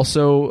 and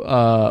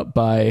also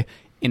by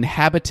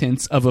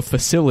inhabitants of a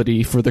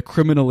facility for the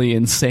criminally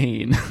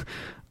insane.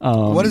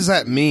 What does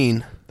that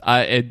mean?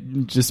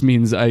 It just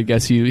means, I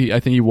guess I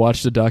think he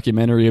watched a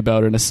documentary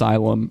about an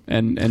asylum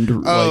and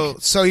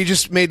so he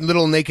just made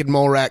little naked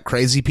mole rat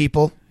crazy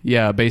people.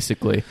 Yeah,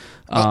 basically.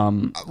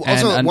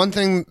 Also, one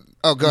thing.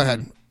 Oh, go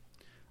ahead.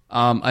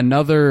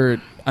 Another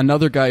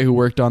guy who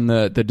worked on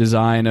the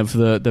design of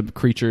the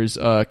creatures,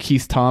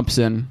 Keith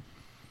Thompson.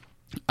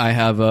 I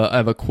have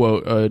a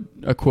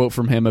quote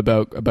from him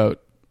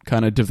about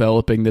kind of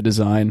developing the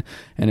design,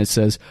 and it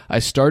says, I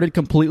started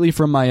completely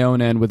from my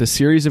own end with a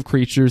series of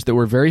creatures that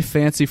were very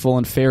fanciful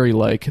and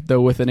fairy-like,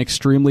 though with an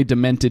extremely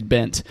demented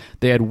bent.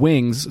 They had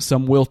wings,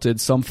 some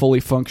wilted, some fully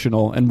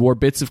functional, and wore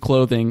bits of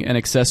clothing and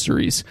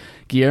accessories.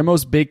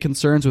 Guillermo's big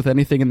concerns with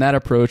anything in that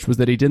approach was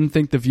that he didn't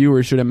think the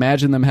viewer should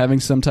imagine them having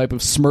some type of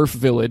Smurf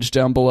village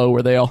down below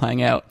where they all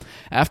hang out.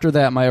 After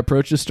that, my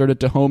approaches started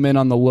to home in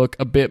on the look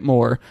a bit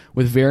more,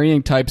 with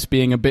varying types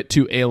being a bit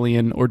too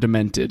alien or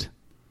demented.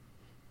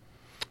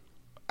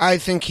 I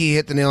think he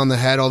hit the nail on the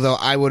head, although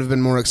I would have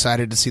been more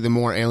excited to see the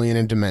more alien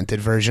and demented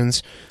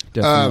versions.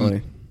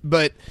 Definitely.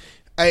 But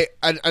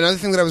another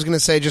thing that I was going to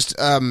say, just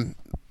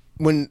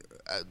when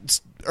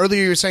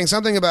earlier you were saying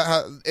something about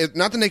how,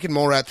 not the naked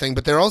mole rat thing,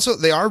 but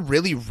they are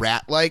really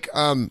rat-like,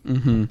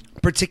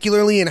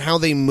 particularly in how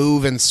they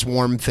move and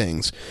swarm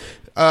things.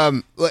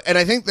 And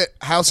I think that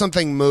how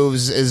something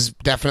moves is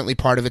definitely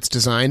part of its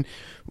design.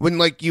 When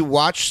like you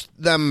watch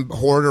them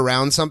hoard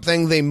around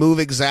something, they move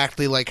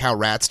exactly like how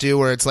rats do,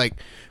 where it's like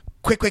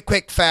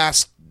quick,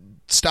 fast,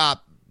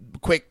 stop,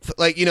 quick.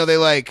 Like, you know, they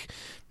like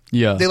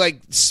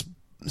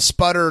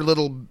sputter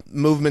little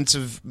movements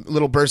of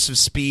little bursts of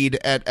speed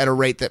at a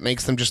rate that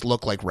makes them just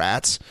look like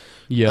rats.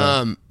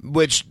 Yeah.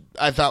 Which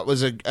I thought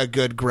was a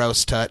good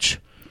gross touch.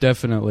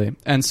 Definitely.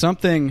 And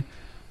something,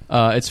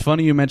 it's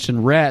funny you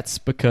mentioned rats,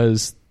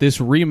 because this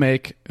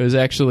remake is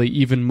actually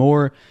even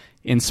more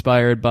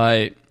inspired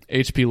by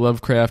H.P.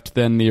 Lovecraft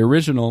than the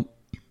original,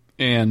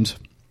 and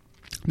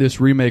this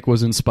remake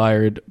was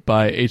inspired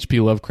by H.P.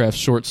 Lovecraft's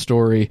short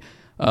story,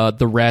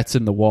 The Rats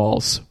in the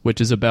Walls,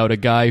 which is about a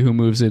guy who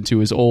moves into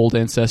his old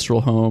ancestral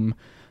home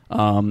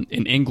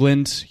in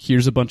England,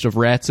 hears a bunch of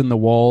rats in the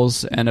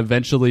walls, and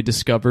eventually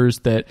discovers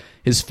that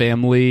his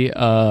family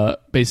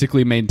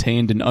basically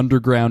maintained an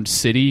underground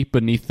city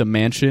beneath the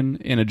mansion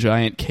in a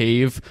giant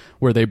cave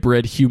where they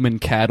bred human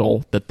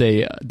cattle that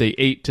they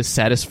ate to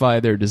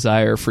satisfy their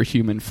desire for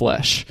human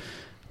flesh.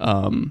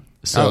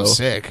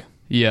 Sick.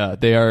 Yeah,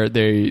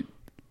 they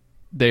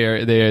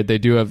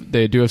do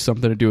have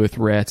something to do with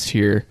rats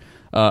here.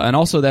 And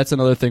also that's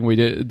another thing we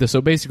did. So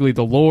basically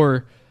the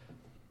lore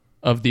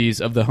of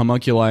the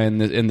homunculi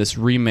in this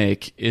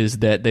remake is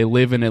that they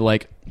live in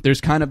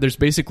there's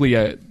basically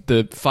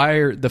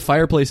the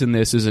fireplace in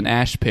this is an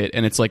ash pit,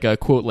 and it's like a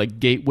quote like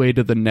gateway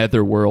to the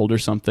netherworld or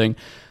something.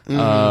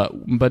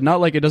 But not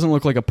like, it doesn't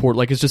look like a port,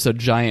 like it's just a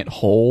giant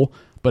hole,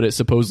 but it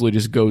supposedly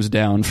just goes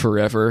down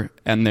forever,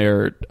 and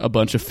there are a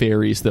bunch of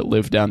fairies that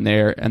live down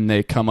there, and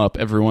they come up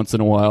every once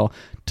in a while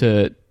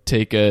to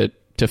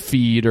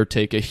feed or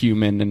take a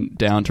human and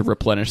down to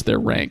replenish their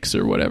ranks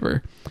or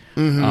whatever.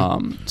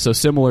 So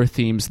similar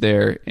themes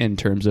there in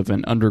terms of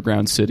an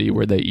underground city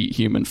where they eat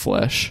human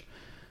flesh.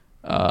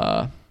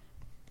 Yeah.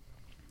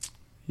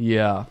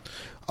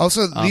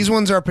 Also, these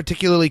ones are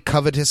particularly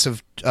covetous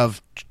of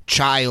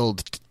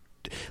child.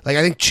 Like,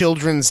 I think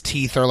children's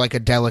teeth are like a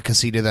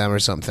delicacy to them or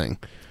something.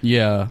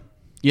 Yeah.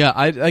 Yeah,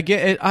 I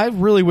get it. I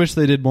really wish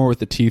they did more with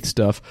the teeth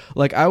stuff.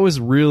 Like, I was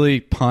really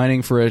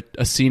pining for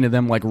a scene of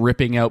them, like,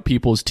 ripping out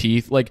people's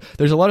teeth. Like,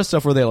 there's a lot of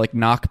stuff where they, like,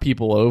 knock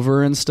people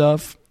over and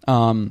stuff.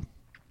 And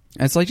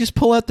it's like, just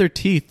pull out their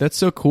teeth. That's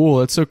so cool.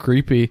 That's so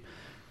creepy.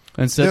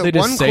 Instead, they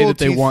just say that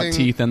they want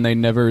teeth, and they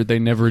never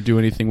do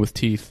anything with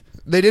teeth.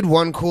 They did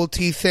one cool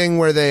teeth thing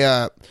where they,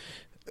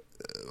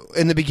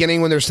 in the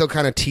beginning, when they're still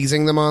kind of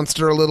teasing the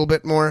monster a little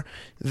bit more,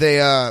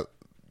 the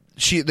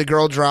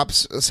girl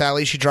drops,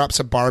 Sally, she drops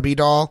a Barbie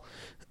doll,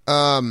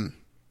 and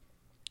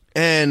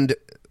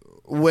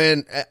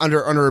when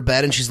under her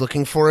bed, and she's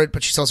looking for it,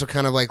 but she's also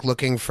kind of like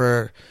looking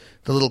for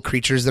the little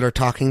creatures that are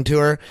talking to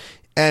her,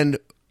 and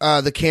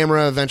the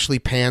camera eventually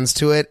pans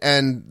to it,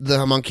 and the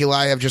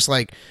homunculi have just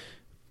like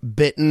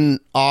bitten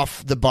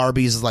off the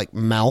Barbie's like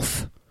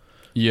mouth.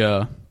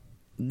 Yeah.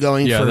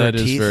 Going for her that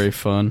teeth. Is very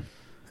fun.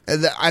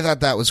 I thought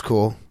that was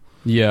cool.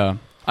 Yeah.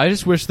 I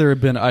just wish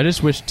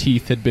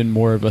teeth had been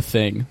more of a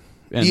thing.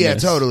 Yeah,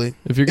 totally.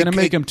 If you're gonna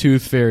make them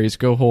tooth fairies,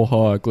 go whole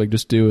hog. Like,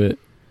 just do it.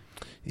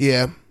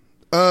 Yeah.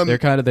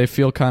 They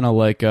feel kind of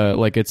like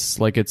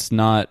it's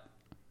not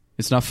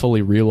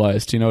fully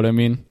realized. You know what I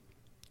mean?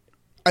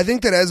 I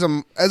think that as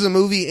a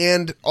movie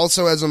and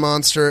also as a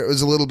monster, it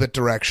was a little bit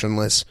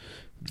directionless.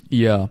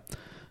 Yeah.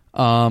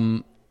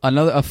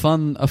 A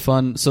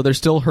fun. So they're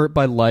still hurt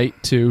by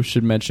light too.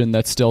 Should mention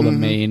that's still the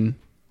main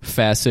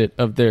facet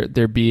of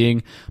their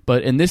being,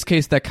 but in this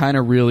case, that kind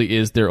of really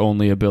is their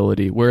only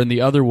ability. Where in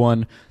the other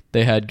one,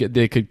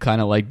 they could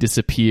kind of like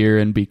disappear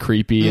and be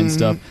creepy and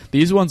stuff.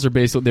 These ones are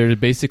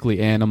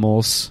basically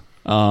animals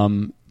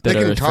that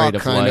are afraid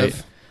of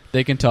light.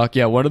 They can talk.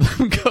 Yeah, one of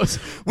them goes,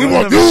 "We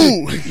want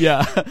you."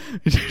 Yeah,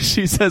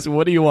 she says,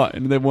 "What do you want?"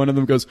 And then one of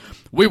them goes,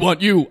 "We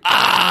want you."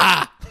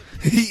 Ah.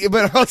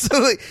 But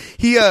also, like,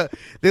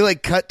 they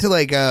like cut to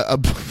like a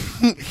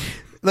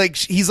like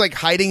he's like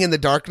hiding in the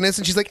darkness,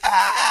 and she's like,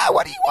 "Ah,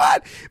 what do you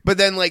want?" But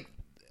then like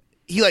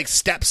he like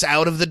steps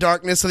out of the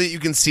darkness so that you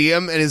can see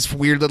him and his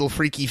weird little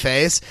freaky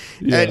face,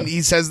 and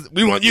he says,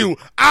 "We want you."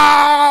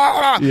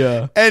 Ah,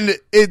 yeah. And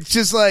it's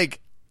just like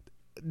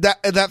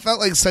that felt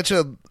like such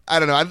a. I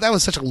don't know. That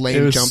was such a lame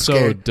It was jump so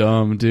scare.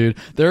 dumb, dude.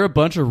 There are a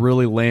bunch of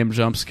really lame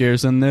jump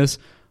scares in this,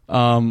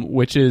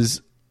 which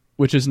is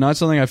not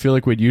something I feel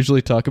like we'd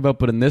usually talk about,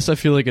 but in this I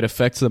feel like it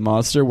affects the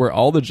monster, where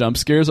all the jump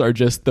scares are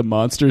just the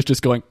monsters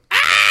just going, ah!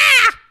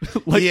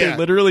 Like they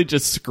literally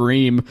just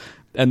scream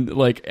and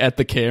like at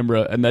the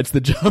camera, and that's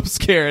the jump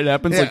scare. It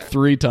happens like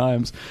 3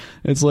 times.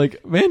 It's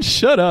like, man,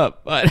 shut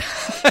up. I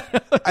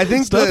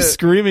think stop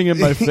screaming in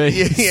my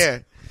face. Yeah.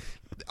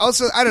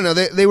 Also, I don't know.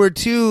 They were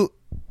too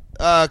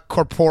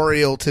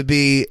corporeal to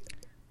be.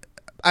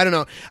 I don't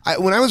know.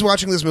 When I was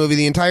watching this movie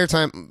the entire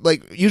time,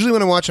 like usually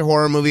when I watch a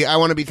horror movie, I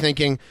want to be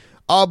thinking,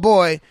 "Oh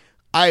boy,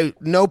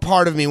 no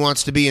part of me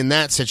wants to be in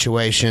that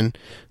situation."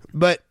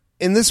 But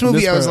in this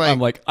movie, I was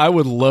like, I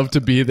would love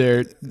to be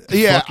there.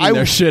 Yeah, fucking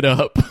their shit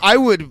up. I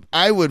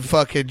would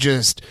fucking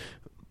just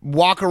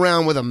walk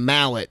around with a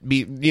mallet,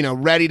 be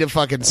ready to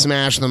fucking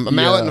smash them. A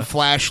mallet and a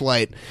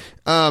flashlight.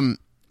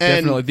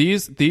 Definitely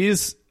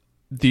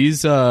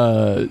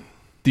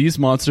these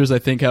monsters, I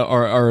think,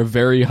 are a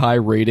very high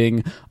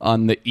rating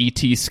on the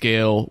ET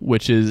scale,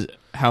 which is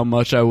how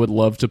much I would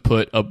love to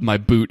put up my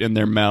boot in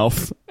their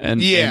mouth and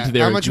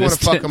their how much you want to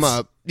fuck them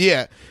up.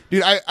 Yeah,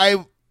 dude,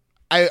 I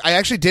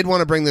actually did want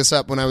to bring this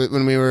up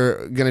when we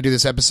were going to do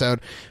this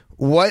episode.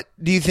 What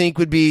do you think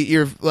would be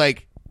your,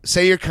 like,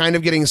 say you're kind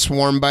of getting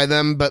swarmed by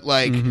them, but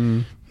like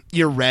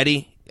you're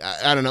ready?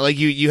 I don't know, like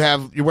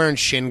you're wearing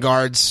shin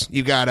guards.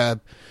 You got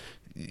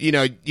you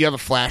have a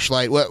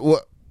flashlight.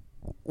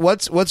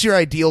 What's your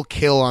ideal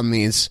kill on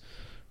these?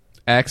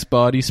 Axe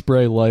body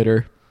spray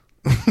lighter.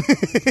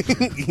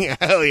 Yeah,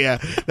 hell yeah,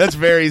 that's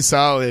very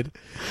solid.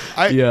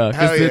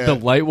 Because the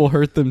light will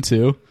hurt them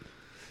too.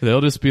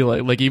 They'll just be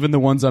like even the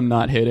ones I'm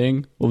not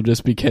hitting will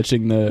just be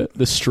catching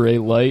the stray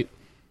light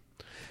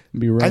and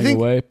be running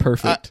away.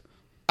 Perfect.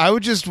 I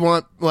would just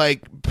want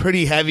like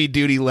pretty heavy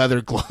duty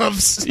leather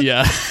gloves.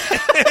 Yeah.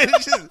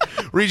 Just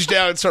reach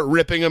down and start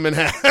ripping them in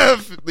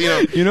half. It'd be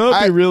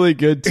really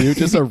good too.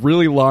 Just a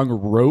really long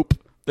rope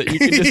that you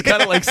can just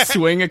kind of like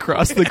swing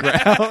across the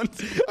ground.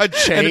 A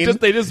chain. And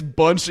they just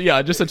bunch.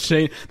 Yeah, just a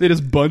chain. They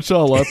just bunch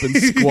all up and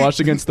squash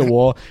against the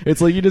wall.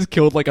 It's like you just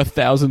killed like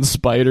 1,000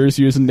 spiders.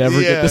 You just never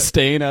get the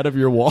stain out of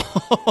your wall.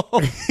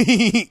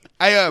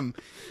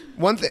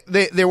 One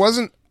thing, there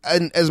wasn't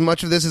as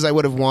much of this as I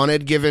would have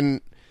wanted,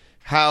 given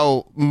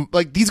how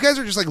like these guys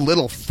are just like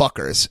little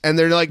fuckers, and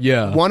they're like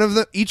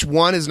each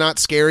one is not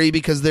scary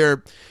because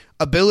their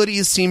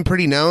abilities seem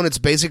pretty known. It's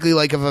basically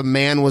like if a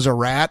man was a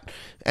rat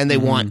and they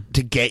want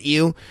to get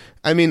you.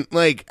 I mean,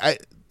 like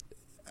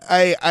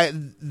I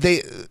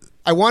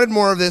wanted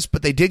more of this,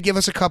 but they did give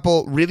us a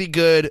couple really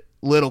good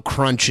little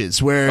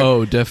crunches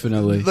where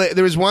definitely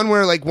there was one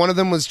where like one of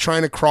them was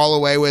trying to crawl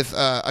away with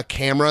a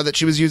camera that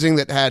she was using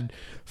that had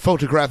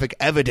photographic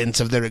evidence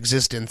of their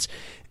existence,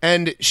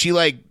 and she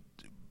like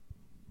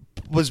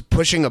was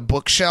pushing a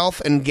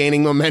bookshelf and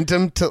gaining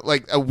momentum to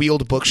like a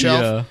wheeled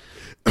bookshelf,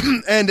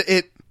 and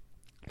it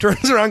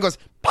turns around and goes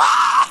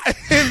bah!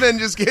 And then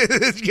just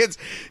gets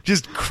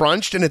just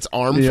crunched and its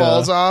arm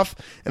falls off,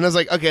 and I was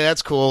like, okay,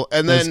 that's cool.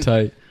 And then that's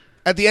tight.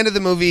 At the end of the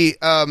movie,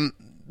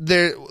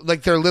 their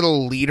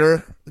little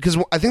leader, because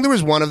I think there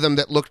was one of them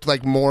that looked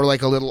like more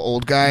like a little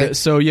old guy.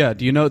 So yeah,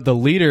 do you know the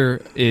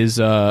leader is?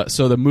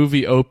 So the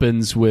movie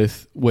opens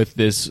with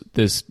this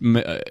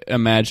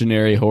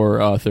imaginary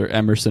horror author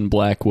Emerson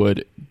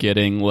Blackwood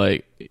getting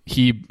like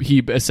he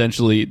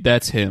essentially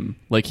that's him.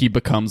 Like he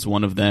becomes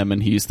one of them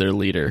and he's their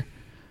leader.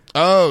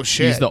 Oh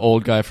shit! He's the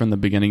old guy from the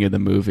beginning of the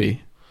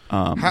movie.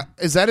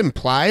 Is that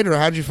implied, or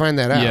how'd you find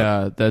that out?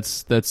 Yeah,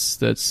 that's.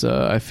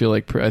 I feel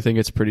like I think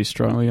it's pretty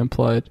strongly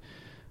implied.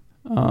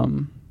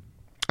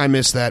 I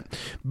missed that,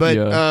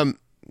 but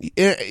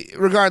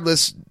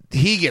regardless,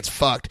 he gets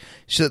fucked.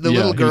 So the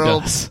little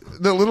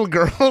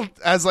girl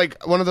has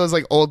like one of those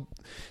like old,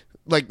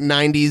 like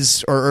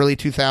 90s or early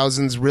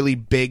 2000s really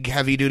big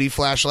heavy duty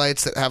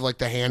flashlights that have like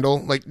the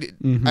handle. Like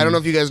I don't know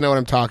if you guys know what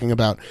I'm talking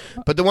about,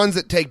 but the ones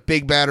that take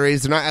big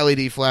batteries, they're not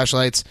LED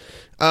flashlights.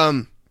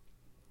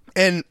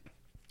 And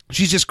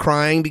she's just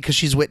crying because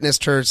she's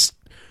witnessed her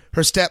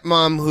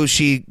stepmom, who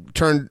she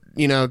turned,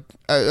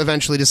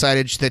 eventually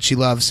decided that she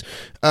loves,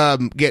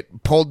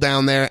 get pulled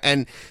down there,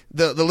 and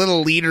the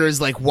little leader is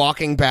like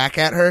walking back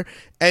at her,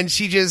 and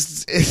she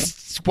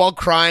just, while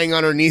crying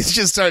on her knees,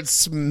 just starts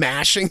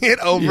smashing it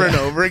over and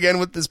over again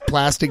with this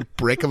plastic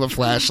brick of a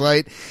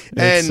flashlight.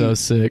 It's so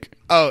sick.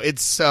 Oh,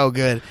 it's so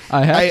good.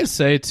 I have to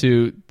say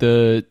too,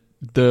 the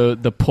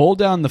pull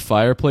down the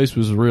fireplace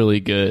was really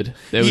good.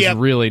 It was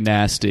really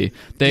nasty.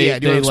 Do you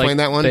want to explain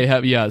that one? They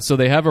have so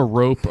they have a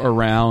rope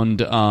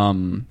around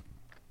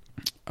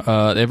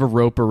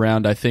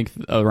I think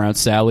around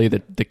Sally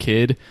the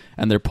kid,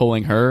 and they're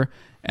pulling her,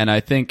 and I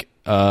think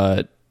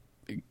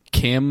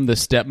Kim the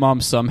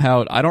stepmom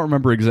somehow, I don't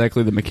remember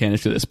exactly the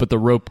mechanics of this, but the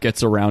rope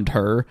gets around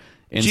her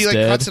instead. She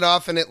like cuts it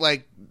off, and it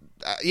like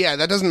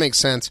that doesn't make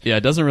sense. Yeah,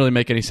 it doesn't really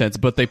make any sense,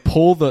 but they're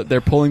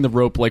pulling the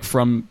rope like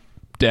from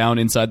down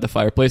inside the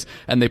fireplace,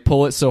 and they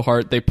pull it so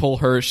hard, they pull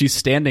her, she's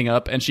standing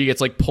up, and she gets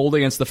like pulled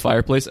against the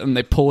fireplace, and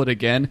they pull it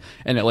again,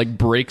 and it like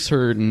breaks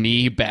her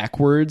knee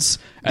backwards,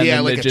 and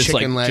then like they a just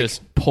chicken leg.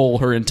 just pull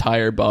her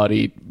entire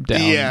body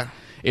down. Yeah.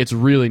 It's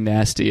really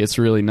nasty. It's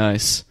really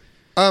nice.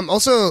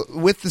 Also,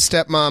 with the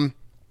stepmom,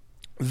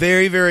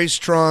 very, very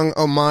strong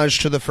homage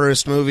to the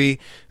first movie.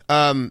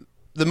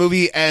 The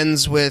movie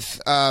ends with,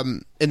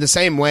 in the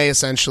same way,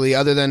 essentially,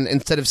 other than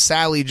instead of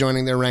Sally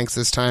joining their ranks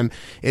this time,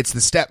 it's the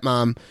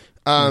stepmom.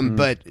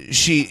 But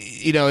she,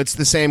 it's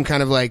the same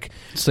kind of like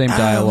same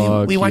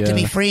dialogue. We want to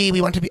be free. We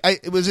want to be.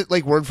 Was it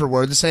like word for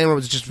word the same, or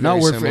was it just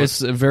very similar? It's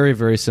very,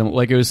 very similar.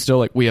 Like it was still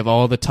like we have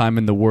all the time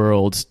in the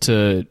world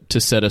to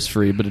set us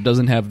free, but it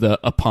doesn't have the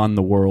upon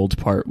the world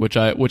part, which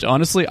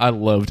honestly I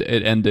loved.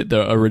 It ended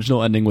the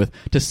original ending with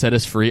to set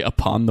us free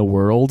upon the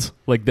world.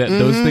 Like that,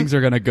 those things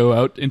are gonna go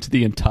out into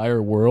the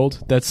entire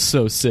world. That's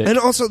so sick. And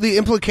also the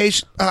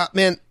implication,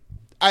 man.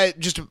 I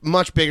just a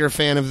much bigger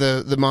fan of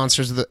the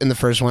monsters in the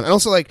first one, and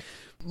also like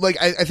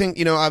I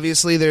think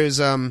obviously there's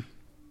the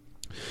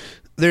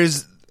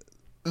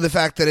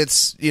fact that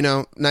it's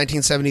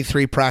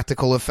 1973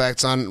 practical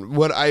effects on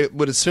what I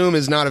would assume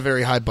is not a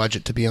very high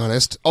budget, to be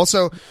honest.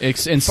 Also,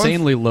 it's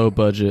insanely low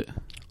budget.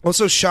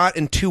 Also shot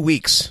in 2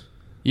 weeks.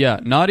 Yeah,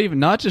 not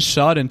just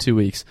shot in 2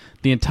 weeks.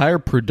 The entire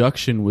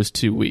production was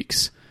 2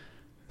 weeks.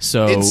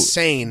 So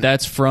insane.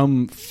 That's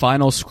from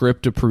final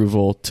script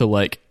approval to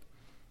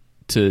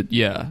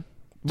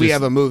we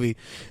have a movie.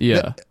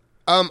 Yeah.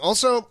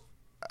 Also,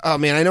 oh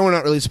man, I know we're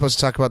not really supposed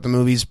to talk about the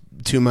movies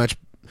too much,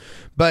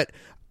 but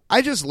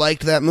I just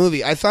liked that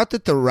movie. I thought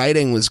that the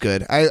writing was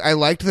good. I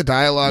liked the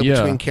dialogue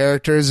between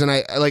characters, and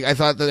I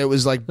thought that it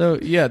was like. So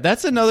yeah,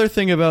 that's another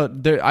thing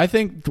about. I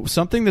think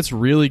something that's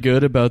really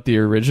good about the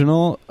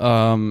original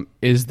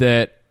is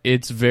that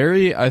it's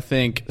very, I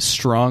think,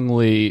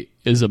 strongly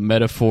is a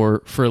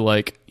metaphor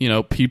for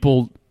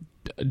people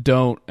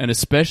don't, and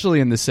especially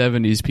in the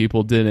 70s,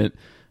 people didn't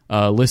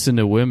listen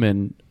to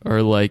women, or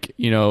a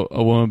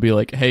woman be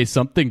like, hey,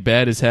 something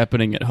bad is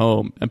happening at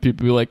home, and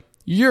people be like,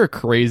 you're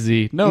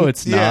crazy. No,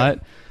 it's not.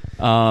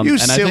 You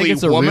silly I think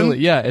it's woman.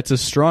 It's a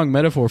strong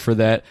metaphor for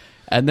that.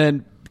 And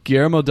then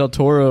Guillermo del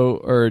Toro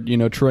or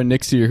Troy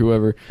Nixie or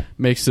whoever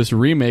makes this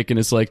remake, and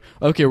it's like,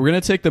 okay, we're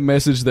gonna take the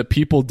message that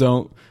people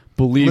don't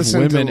believe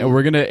women,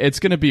 and it's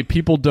gonna be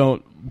people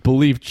don't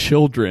believe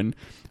children,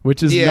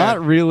 which is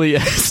not really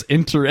as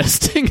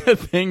interesting a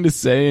thing to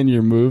say in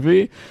your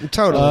movie.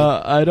 Totally.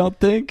 I don't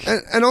think.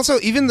 And also,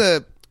 even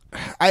the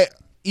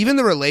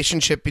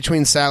relationship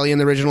between Sally and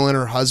the original and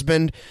her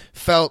husband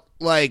felt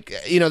like,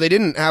 they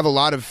didn't have a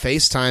lot of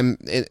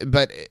FaceTime,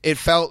 but it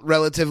felt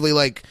relatively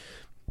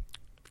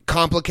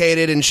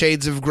complicated and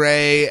shades of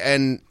gray,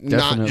 and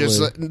not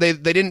just they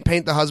didn't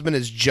paint the husband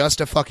as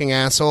just a fucking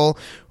asshole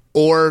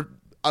or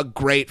a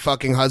great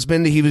fucking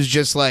husband. He was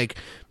just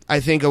I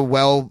think a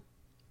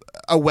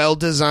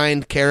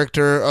well-designed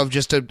character of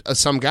just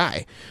some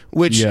guy,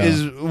 which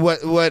is what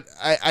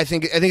I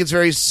think. I think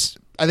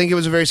it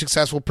was a very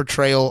successful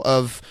portrayal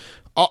of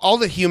all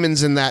the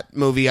humans in that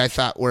movie. I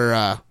thought were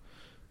I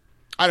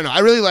don't know. I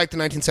really liked the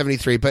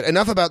 1973, but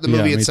enough about the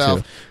movie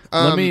itself.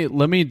 Let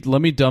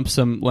me dump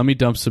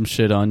some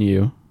shit on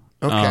you.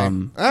 Okay.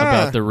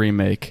 About the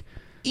remake.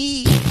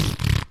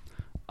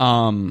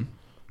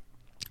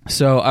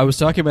 So I was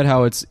talking about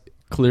how it's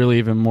clearly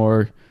even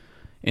more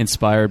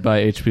inspired by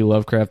H.P.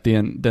 Lovecraft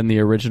than the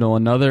original.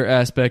 Another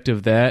aspect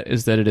of that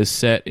is that it is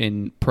set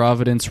in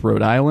Providence,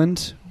 Rhode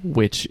Island,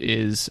 which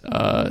is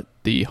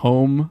the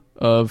home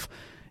of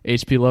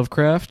H.P.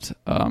 Lovecraft.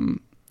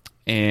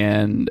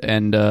 And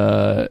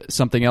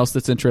something else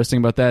that's interesting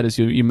about that is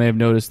you may have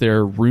noticed there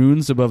are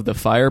runes above the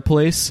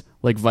fireplace,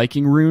 like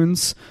Viking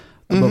runes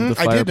above the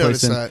fireplace. I did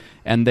notice that.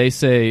 And they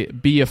say,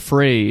 "Be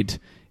afraid"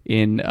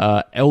 in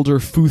Elder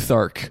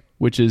Futhark,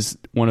 which is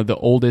one of the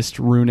oldest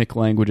runic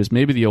languages,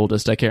 maybe the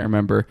oldest, I can't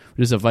remember,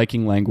 which is a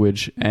Viking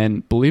language.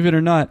 And believe it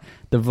or not,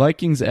 the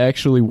Vikings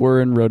actually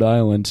were in Rhode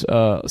Island,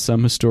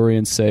 some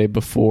historians say,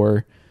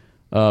 before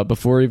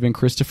even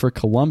Christopher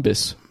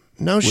Columbus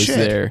was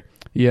there.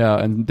 Yeah,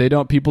 and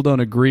people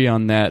don't agree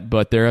on that,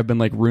 but there have been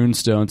rune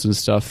stones and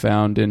stuff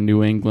found in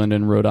New England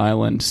and Rhode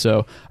Island.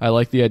 So I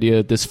like the idea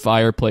that this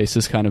fireplace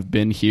has kind of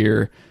been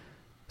here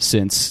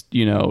since,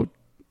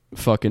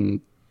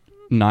 fucking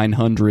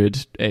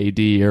 900 AD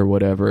or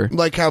whatever.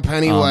 Like how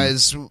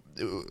Pennywise,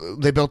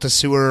 they built a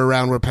sewer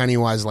around where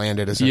Pennywise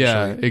landed, essentially.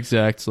 Yeah,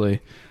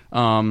 exactly.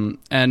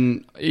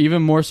 And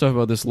even more so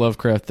about this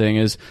Lovecraft thing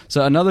is,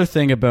 so another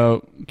thing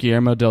about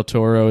Guillermo del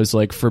Toro is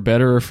for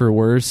better or for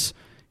worse,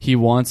 he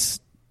wants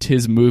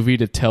his movie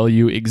to tell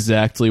you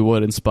exactly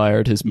what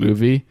inspired his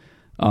movie.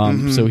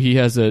 So he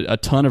has a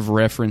ton of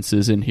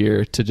references in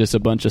here to just a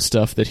bunch of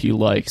stuff that he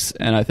likes,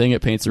 and I think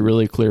it paints a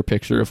really clear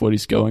picture of what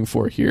he's going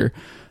for here.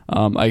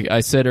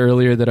 I said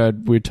earlier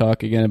that we'd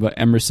talk again about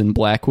Emerson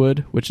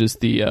Blackwood, which is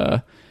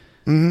the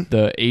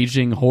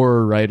aging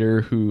horror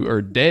writer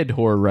or dead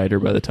horror writer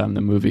by the time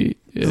the movie.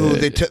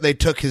 They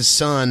took his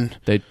son.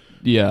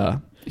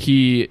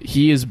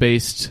 He is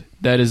based.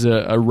 That is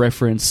a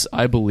reference,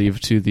 I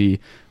believe, to the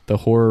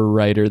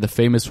the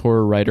famous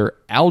horror writer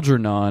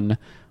Algernon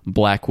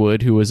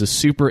Blackwood, who was a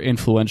super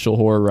influential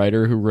horror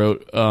writer who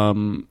wrote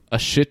a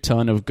shit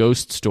ton of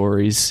ghost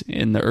stories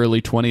in the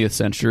early 20th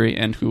century,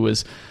 and who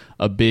was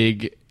a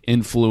big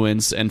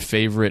influence and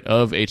favorite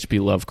of H.P.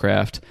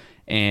 Lovecraft.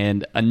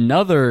 And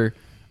another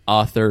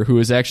author who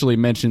is actually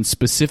mentioned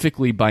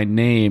specifically by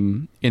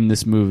name in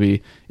this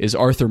movie is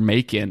Arthur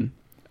Machen,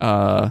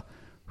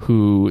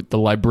 who the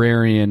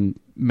librarian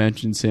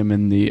mentions him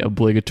in the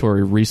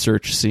obligatory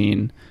research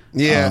scene.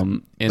 Yeah,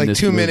 in like this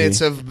 2 movie.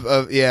 minutes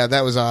of yeah,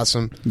 that was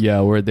awesome. Yeah,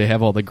 where they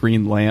have all the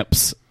green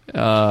lamps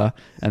and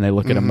they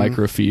look at a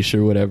microfiche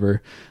or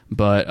whatever.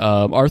 But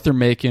Arthur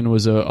Machen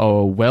was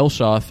a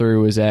Welsh author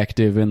who was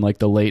active in like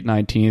the late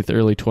 19th,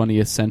 early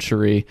 20th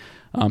century.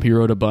 He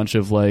wrote a bunch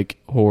of like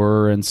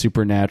horror and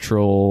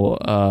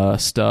supernatural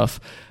stuff,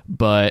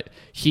 but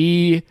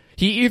he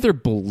either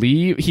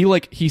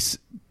he's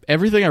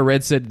everything I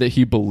read said that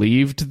he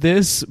believed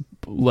this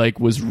like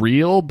was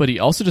real, but he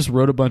also just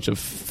wrote a bunch of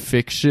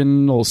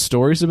fictional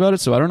stories about it.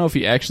 So I don't know if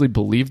he actually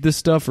believed this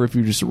stuff or if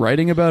you're just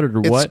writing about it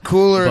or what. It's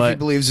cooler if he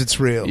believes it's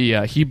real.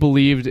 Yeah, he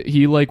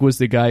like was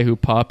the guy who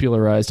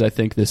popularized, I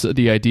think,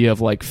 the idea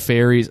of like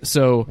fairies.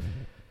 So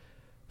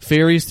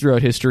fairies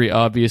throughout history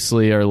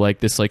obviously are like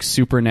this like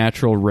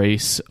supernatural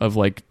race of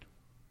like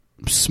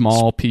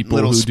small people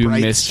little who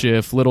sprites. do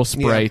mischief, little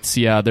sprites.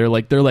 Yeah, they're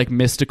like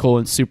mystical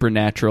and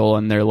supernatural,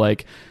 and they're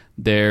like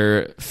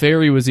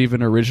fairy was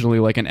even originally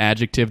like an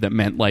adjective that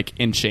meant like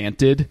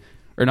enchanted,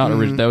 or not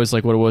that was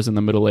like what it was in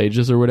the Middle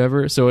Ages or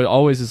whatever. So it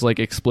always is like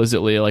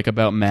explicitly like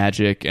about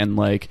magic and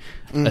like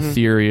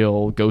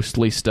ethereal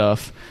ghostly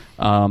stuff.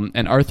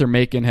 And Arthur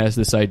Machen has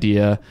this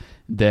idea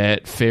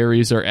that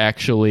fairies are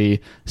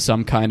actually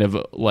some kind of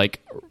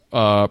like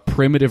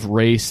primitive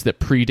race that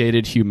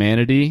predated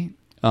humanity.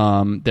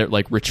 They're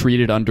like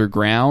retreated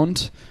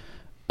underground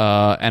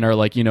and are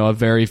like, a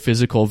very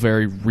physical,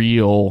 very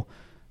real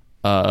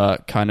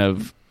kind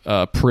of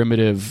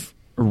primitive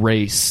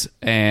race.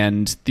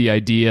 And the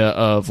idea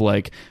of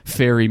like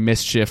fairy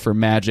mischief or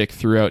magic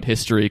throughout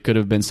history could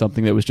have been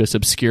something that was just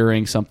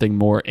obscuring something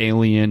more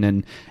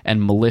alien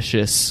and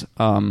malicious.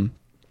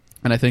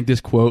 And I think this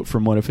quote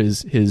from one of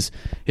his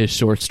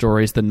short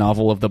stories, The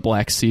Novel of the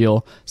Black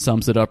Seal,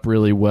 sums it up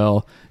really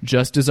well.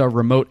 Just as our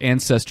remote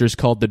ancestors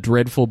called the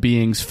dreadful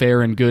beings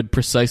fair and good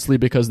precisely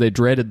because they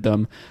dreaded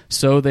them,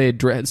 so they had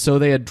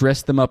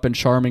dressed them up in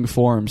charming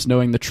forms,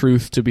 knowing the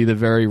truth to be the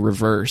very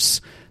reverse.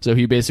 So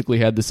he basically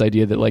had this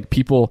idea that like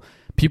people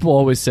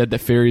always said that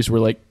fairies were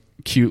like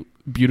cute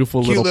little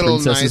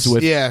princesses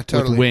nice.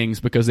 with wings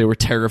because they were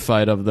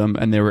terrified of them,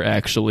 and they were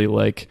actually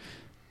like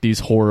these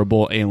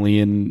horrible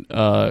alien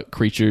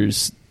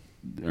creatures,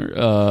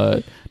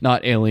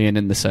 not alien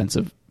in the sense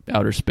of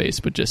outer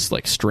space, but just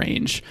like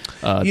strange.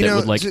 That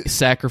would like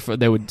sacrifice.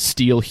 They would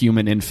steal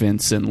human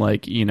infants and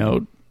like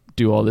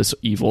do all this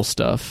evil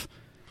stuff.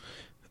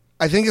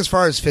 I think as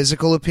far as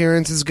physical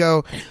appearances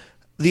go,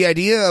 the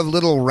idea of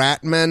little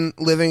rat men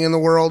living in the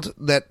world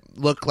that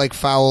look like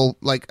foul,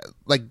 like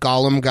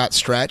Gollum got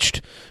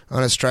stretched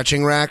on a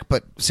stretching rack,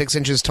 but 6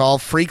 inches tall,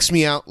 freaks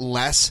me out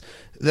less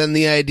than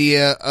the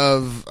idea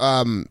of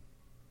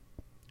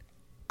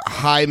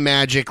high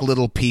magic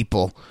little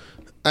people.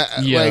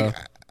 Like,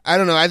 I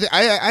don't know.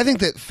 I think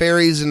that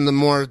fairies in the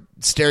more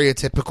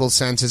stereotypical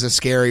sense is a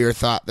scarier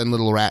thought than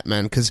little rat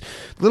men, because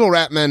little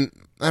rat men,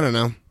 I don't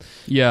know.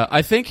 Yeah,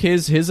 I think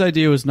his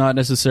idea was not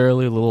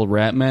necessarily Little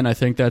Rat Men. I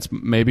think that's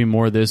maybe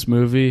more this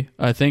movie.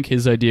 I think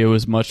his idea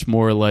was much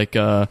more like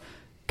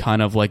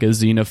kind of like a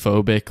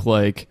xenophobic,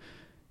 like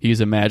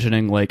he's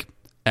imagining like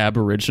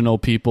Aboriginal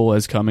people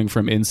as coming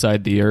from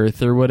inside the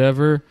earth or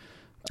whatever.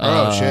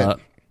 Oh shit.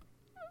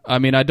 I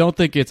mean, I don't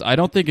think it's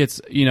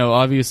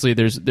obviously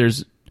there's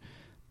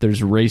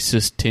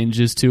racist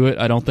tinges to it.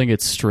 I don't think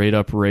it's straight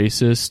up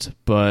racist,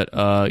 but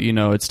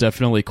it's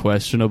definitely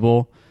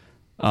questionable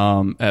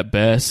at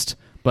best.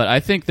 But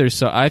I think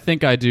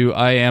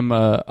I am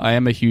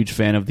a huge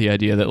fan of the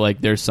idea that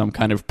like there's some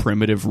kind of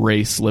primitive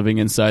race living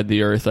inside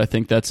the earth. I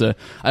think I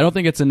don't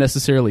think it's a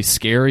necessarily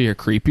scary or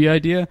creepy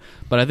idea,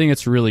 but I think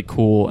it's really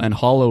cool, and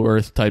Hollow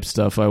Earth type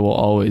stuff I will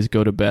always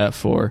go to bat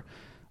for.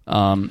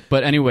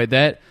 But anyway,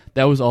 that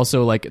was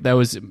also like, that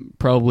was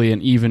probably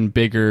an even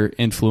bigger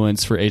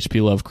influence for H.P.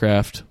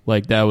 Lovecraft.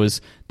 Like that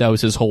was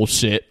his whole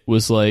shit,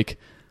 was like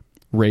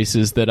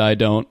races that I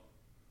don't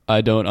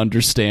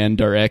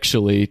understand are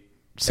actually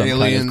some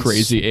aliens, kind of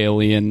crazy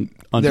alien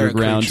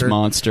underground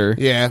monster.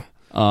 Yeah.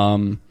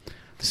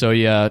 So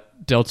yeah,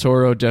 Del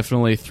Toro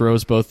definitely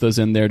throws both those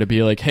in there to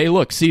be like, hey,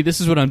 look, see, this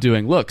is what I'm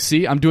doing. Look,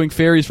 see, I'm doing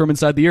fairies from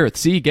inside the earth.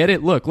 See, get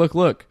it? Look.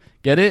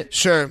 Get it?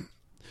 Sure.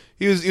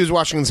 He was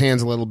washing his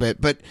hands a little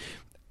bit, but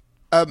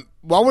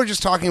while we're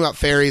just talking about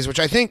fairies, which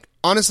I think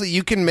honestly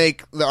you can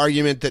make the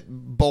argument that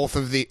both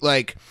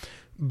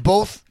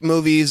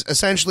movies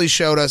essentially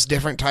showed us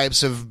different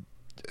types of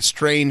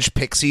strange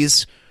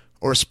pixies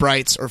or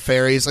sprites or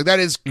fairies. Like that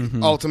is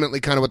ultimately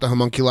kind of what the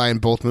homunculi in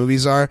both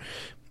movies are.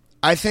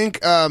 I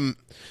think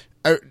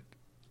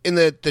in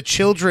the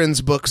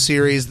children's book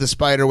series, the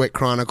Spiderwick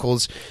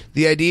Chronicles,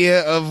 the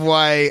idea of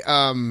why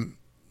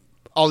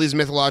all these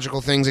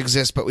mythological things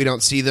exist but we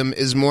don't see them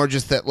is more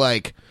just that,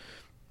 like,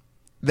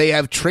 they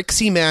have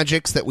tricksy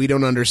magics that we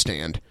don't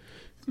understand.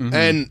 Mm-hmm.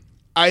 And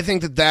I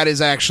think that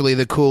is actually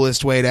the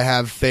coolest way to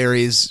have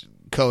fairies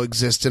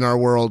coexist in our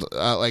world,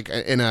 like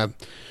in a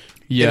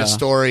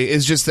story,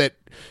 is just that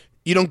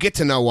you don't get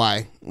to know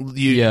why.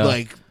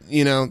 I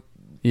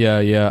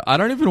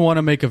don't even want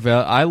to make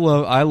I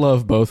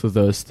love both of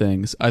those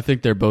things. I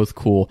think they're both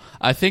cool.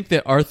 I think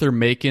that Arthur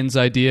Macon's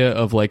idea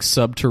of like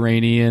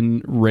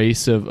subterranean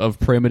race of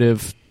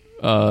primitive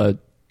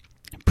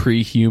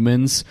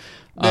pre-humans,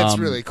 that's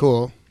really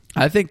cool.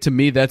 I think to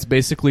me that's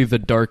basically the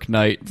Dark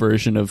Knight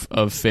version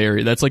of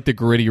fairy. That's like the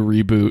gritty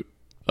reboot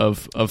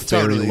of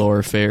fairy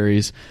lore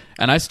fairies,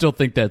 and I still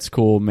think that's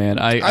cool, man.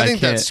 I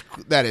think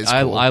that is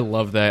cool. I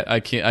love that. I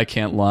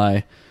can't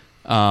lie.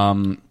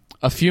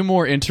 A few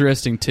more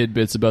interesting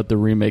tidbits about the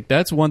remake.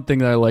 That's one thing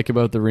that I like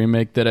about the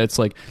remake, that it's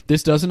like,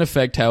 this doesn't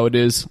affect how it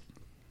is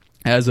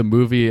as a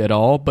movie at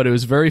all, but it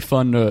was very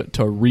fun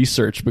to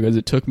research because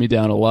it took me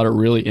down a lot of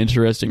really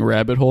interesting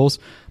rabbit holes.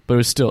 But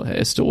it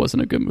still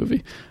wasn't a good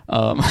movie.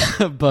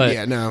 But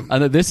yeah, no.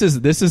 This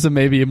is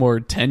maybe a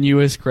more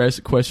tenuous,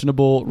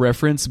 questionable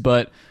reference.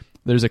 But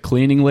there's a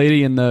cleaning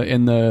lady in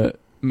the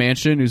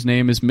mansion whose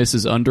name is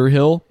Mrs.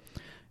 Underhill,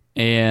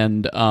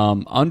 and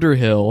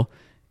Underhill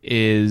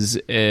is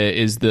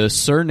the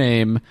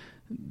surname,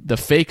 the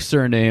fake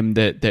surname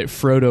that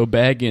Frodo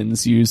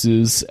Baggins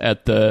uses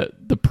at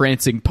the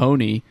Prancing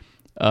Pony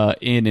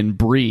inn in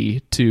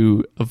Bree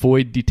to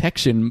avoid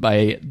detection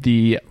by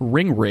the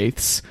ring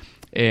wraiths.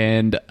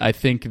 And I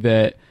think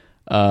that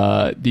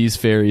these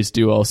fairies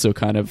do also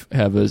kind of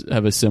have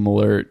a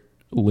similar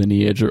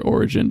lineage or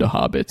origin to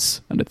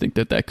hobbits, and I think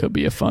that could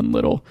be a fun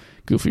little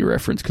goofy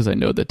reference, because I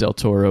know that Del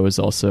Toro is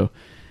also,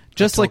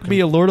 just like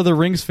me, a Lord of the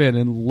Rings fan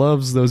and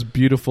loves those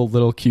beautiful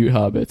little cute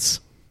hobbits.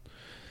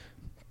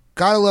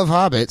 Gotta love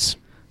hobbits.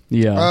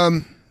 Yeah.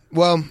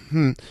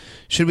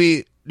 Should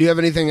we? Do you have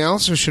anything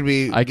else, or should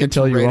we? I can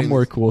tell you one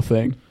more cool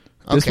thing.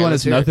 This one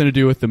has nothing to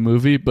do with the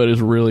movie, but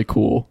is really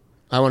cool.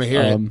 I want to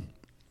hear it.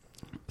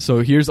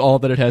 So here's all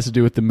that it has to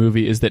do with the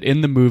movie, is that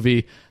in the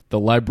movie, the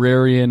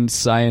librarian,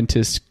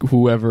 scientist,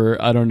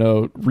 whoever, I don't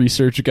know,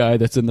 research guy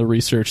that's in the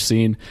research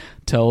scene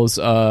tells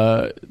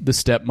the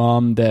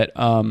stepmom that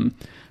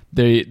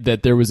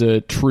that there was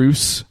a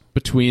truce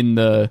between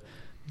the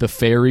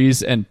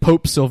fairies and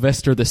Pope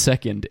Sylvester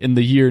II in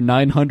the year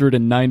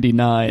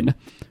 999,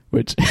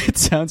 which it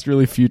sounds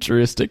really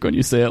futuristic when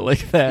you say it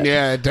like that.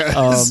 Yeah, it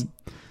does.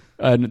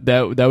 And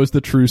that was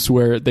the truce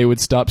where they would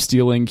stop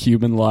stealing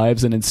human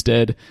lives and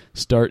instead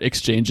start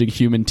exchanging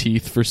human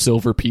teeth for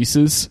silver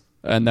pieces.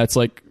 And that's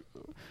like,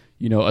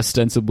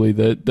 ostensibly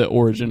the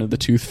origin of the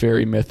Tooth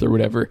Fairy myth or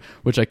whatever,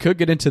 which I could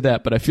get into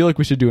that, but I feel like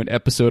we should do an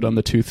episode on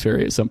the Tooth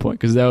Fairy at some point,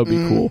 because that would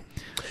be cool.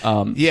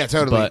 Yeah,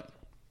 totally. But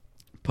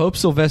Pope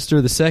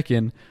Sylvester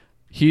II,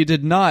 he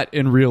did not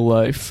in real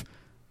life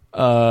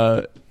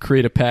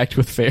create a pact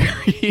with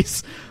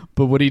fairies.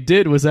 But what he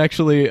did was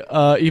actually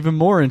even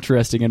more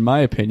interesting, in my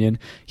opinion.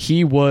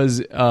 He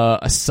was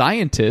a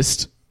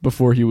scientist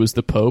before he was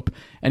the Pope,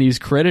 and he's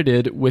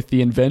credited with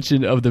the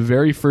invention of the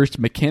very first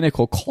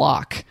mechanical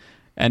clock.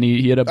 And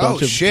he had a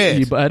bunch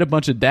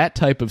of that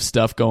type of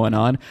stuff going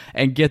on.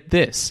 And get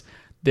this,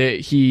 that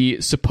he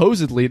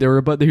supposedly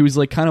he was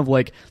like kind of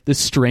like this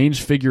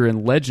strange figure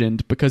in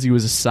legend because he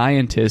was a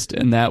scientist,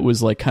 and that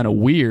was like kind of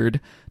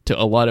weird to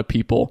a lot of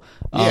people.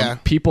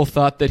 People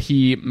thought that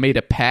he made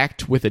a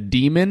pact with a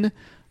demon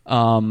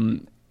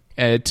in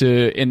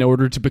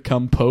order to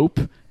become pope,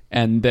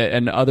 and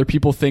other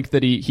people think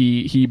that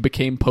he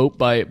became pope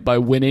by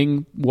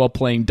winning while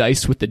playing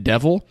dice with the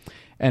devil.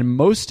 And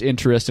most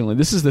interestingly,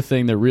 this is the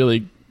thing that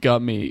really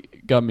got me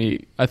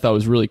I thought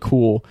was really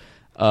cool,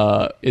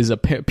 is a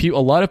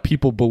lot of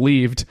people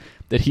believed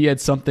that he had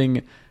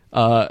something,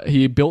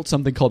 he built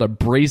something called a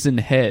brazen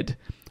head,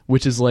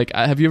 which is like,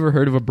 have you ever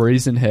heard of a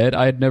brazen head?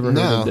 I had never heard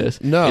of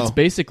this. No. It's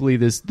basically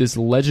this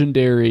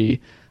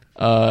legendary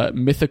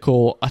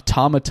mythical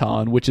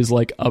automaton, which is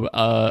like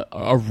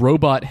a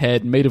robot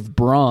head made of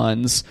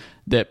bronze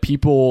that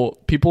people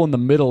in the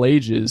Middle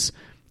Ages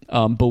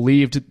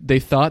believed. They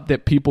thought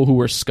that people who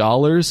were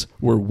scholars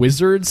were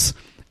wizards,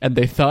 and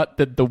they thought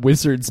that the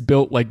wizards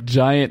built like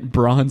giant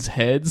bronze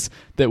heads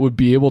that would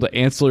be able to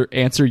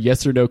answer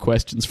yes or no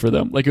questions for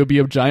them. Like, it would be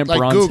a giant like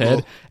bronze Google.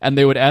 Head, and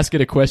they would ask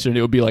it a question, and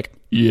it would be like,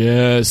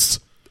 yes.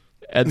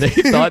 And they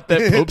thought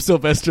that Pope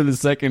Sylvester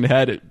II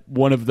had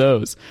one of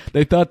those.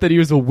 They thought that he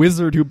was a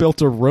wizard who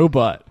built a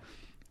robot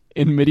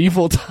in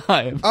medieval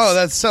times. Oh,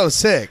 that's so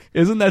sick.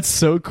 Isn't that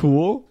so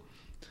cool?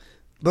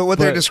 But what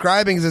they're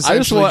describing is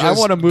essentially I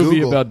want a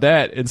movie about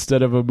that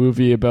instead of a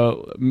movie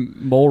about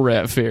mole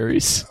rat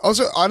fairies.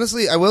 Also,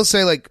 honestly, I will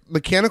say, like,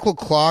 mechanical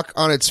clock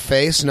on its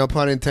face, no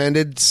pun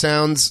intended,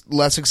 sounds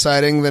less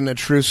exciting than a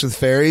truce with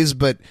fairies,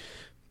 but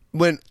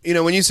when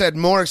you said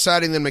more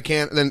exciting than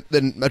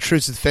A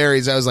Truce with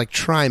Fairies, I was like,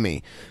 try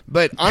me.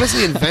 But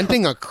honestly,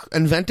 inventing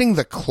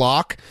the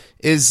clock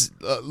is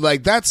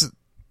that's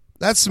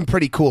some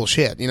pretty cool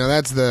shit.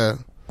 That's the.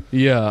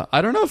 Yeah,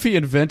 I don't know if he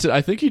invented.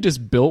 I think he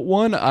just built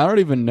one. I don't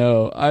even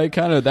know.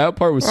 That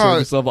part was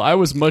surface level. I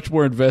was much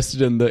more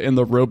invested in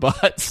the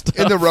robot stuff.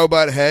 In the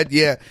robot head,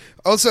 yeah.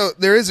 Also,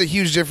 there is a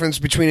huge difference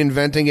between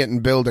inventing it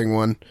and building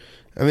one.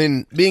 I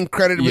mean, being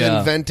credited with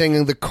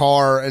inventing the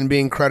car and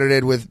being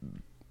credited with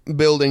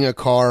building a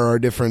car are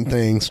different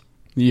things.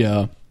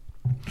 Yeah.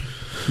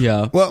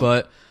 Well,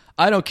 but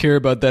I don't care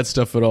about that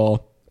stuff at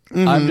all.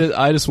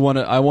 Mm-hmm.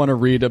 I want to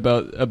read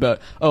about.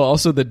 Oh,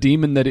 also the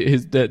demon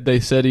that they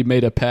said he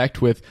made a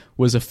pact with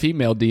was a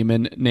female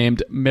demon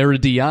named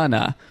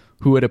Meridiana,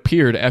 who had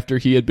appeared after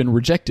he had been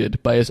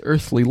rejected by his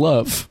earthly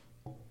love.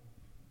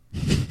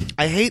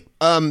 I hate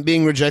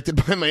being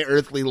rejected by my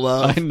earthly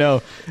love. I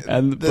know,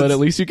 but at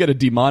least you get a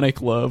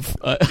demonic love,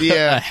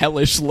 a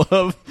hellish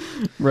love,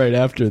 right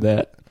after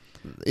that.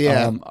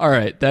 Yeah. All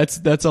right,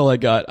 that's all I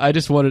got. I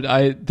just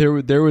wanted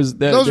there was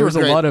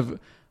a lot of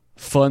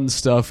fun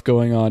stuff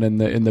going on in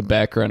the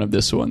background of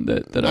this one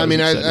that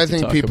I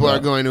think people are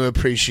going to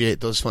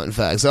appreciate those fun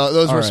facts.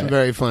 Those were some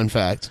very fun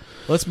facts.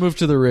 Let's move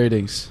to the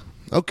ratings.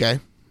 Okay.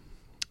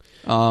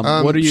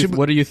 What do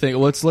you think?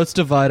 Let's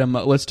divide them.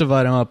 Let's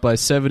divide them up by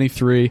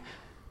 73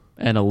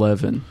 and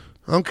 11.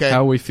 Okay.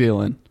 How are we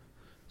feeling?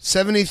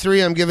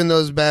 73. I'm giving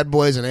those bad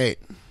boys an 8.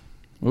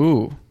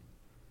 Ooh.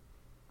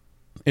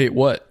 8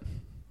 what?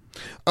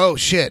 Oh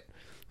shit.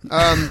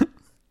 I'm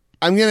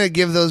gonna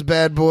give those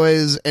bad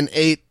boys an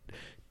 8.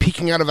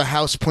 Peeking out of a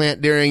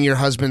houseplant during your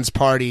husband's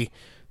party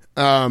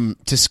to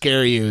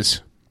scare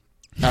yous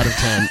out of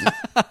 10.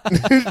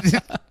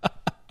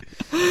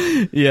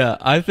 Yeah,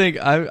 I think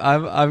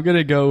I'm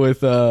gonna go with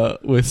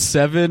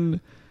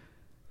 7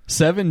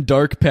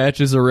 dark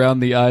patches around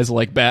the eyes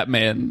like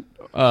Batman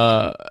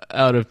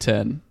out of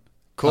 10.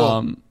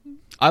 Cool.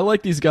 I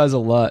like these guys a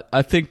lot.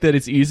 I think that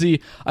it's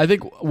easy. I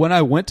think when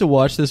I went to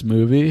watch this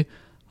movie,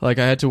 I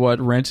had to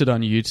rent it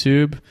on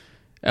YouTube.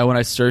 And when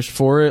I searched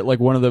for it,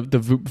 one of the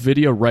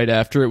video right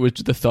after it, was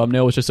the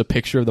thumbnail was just a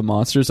picture of the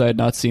monsters. I had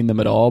not seen them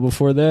at all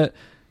before that.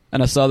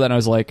 And I saw that and I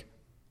was like,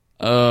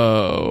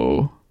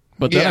 oh.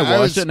 But then I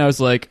watched it and I was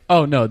like,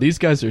 oh no, these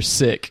guys are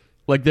sick.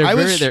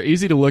 They're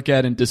easy to look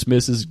at and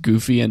dismiss as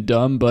goofy and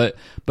dumb, but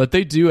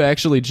they do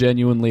actually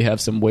genuinely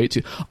have some weight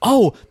to.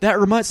 Oh,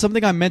 that reminds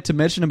something I meant to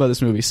mention about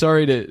this movie.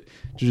 Sorry to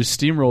just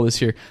steamroll this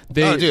here.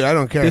 Dude, I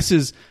don't care. This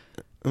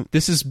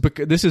is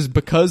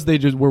because they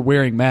just were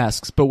wearing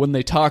masks, but when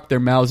they talk, their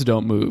mouths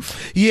don't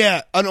move.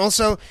 Yeah, and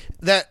also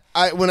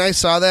when I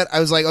saw that, I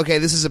was like, okay,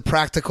 this is a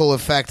practical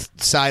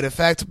side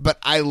effect, but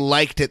I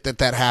liked it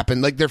that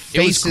happened. Their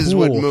faces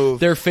would move.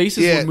 Their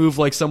faces would move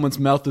like someone's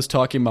mouth is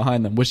talking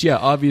behind them, which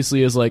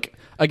obviously is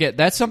again,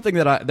 that's something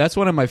that's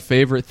one of my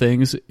favorite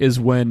things is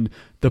when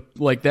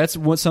that's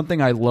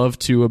something I love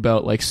too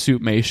about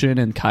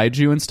Suitmation and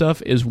kaiju and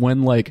stuff is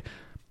when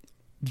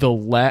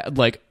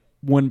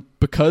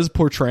because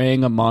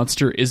portraying a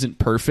monster isn't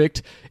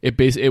perfect,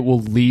 it will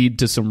lead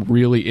to some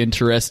really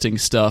interesting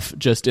stuff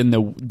just in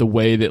the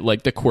way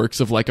that the quirks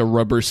of a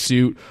rubber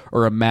suit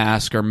or a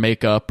mask or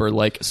makeup or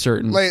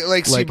certain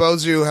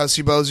Shibozu, how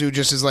Shibozu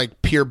just is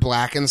pure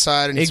black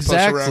inside and he's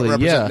supposed to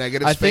represent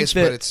negative space,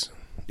 but it's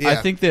I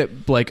think that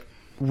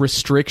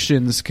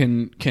restrictions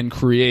can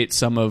create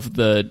some of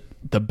the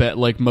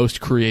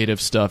most creative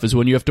stuff is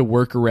when you have to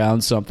work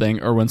around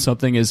something or when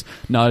something is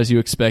not as you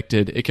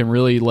expected. It can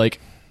really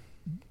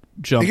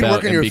jump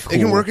out and be cool. It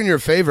can work in your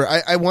favor.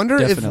 I wonder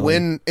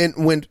Definitely. if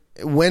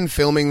when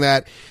filming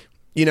that,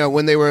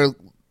 when they were,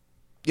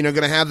 going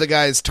to have the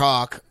guys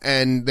talk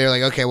and they're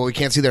like, okay, well, we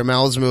can't see their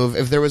mouths move.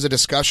 If there was a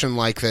discussion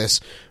like this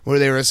where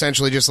they were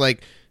essentially just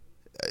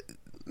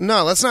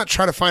no, let's not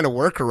try to find a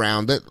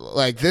workaround.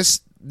 That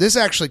this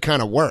actually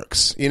kind of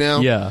works,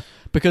 Yeah.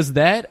 Because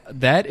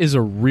that is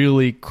a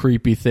really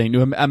creepy thing.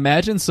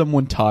 Imagine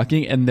someone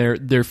talking and their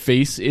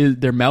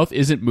mouth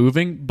isn't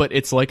moving, but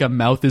it's like a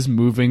mouth is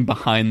moving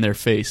behind their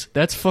face.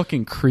 That's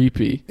fucking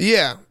creepy.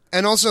 Yeah,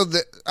 and also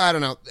I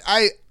don't know.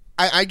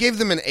 I gave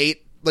them an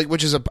 8,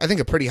 which is I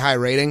think a pretty high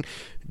rating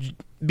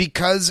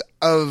because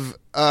of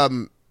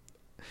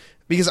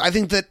because I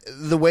think that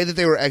the way that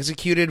they were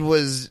executed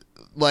was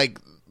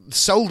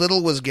so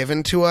little was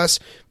given to us,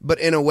 but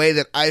in a way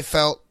that I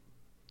felt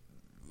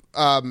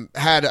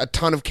had a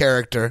ton of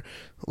character.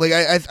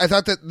 I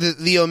thought that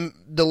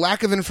the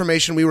lack of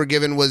information we were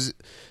given was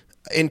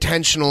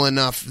intentional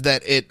enough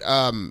that it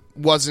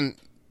wasn't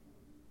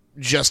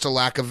just a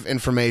lack of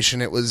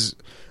information. It was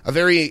a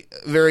very,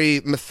 very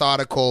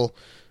methodical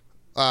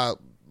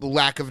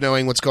lack of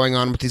knowing what's going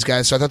on with these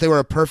guys. So I thought they were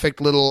a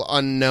perfect little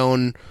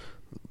unknown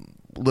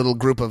little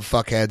group of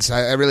fuckheads.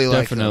 I really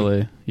like them.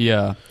 Definitely.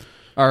 Yeah.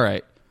 All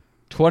right.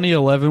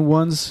 2011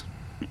 ones.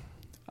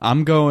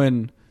 I'm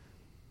going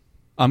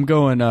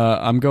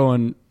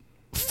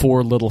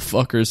 4 little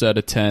fuckers out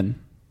of 10.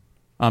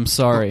 I'm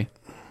sorry.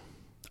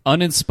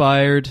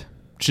 Uninspired,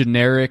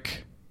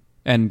 generic,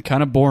 and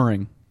kind of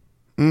boring.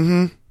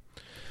 Mm-hmm.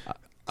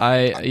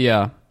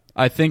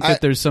 I think that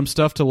there's some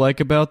stuff to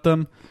like about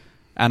them,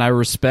 and I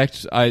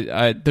respect.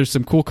 There's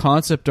some cool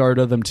concept art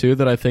of them too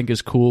that I think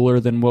is cooler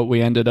than what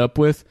we ended up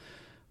with.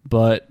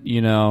 But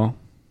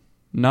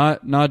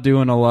not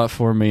doing a lot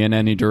for me in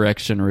any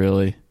direction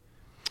really.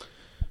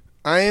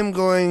 I am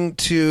going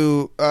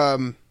to.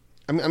 I'm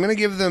going to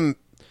give them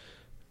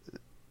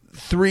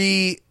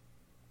 3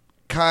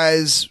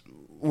 Kais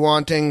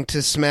wanting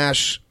to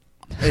smash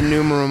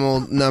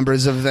innumerable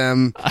numbers of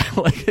them. I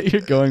like that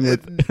you're going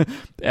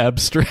with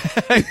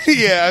abstract.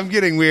 Yeah, I'm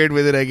getting weird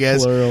with it, I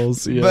guess.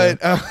 Plurals, yeah. But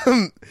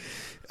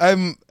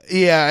I'm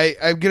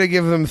gonna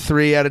give them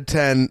 3 out of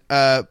 10.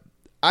 I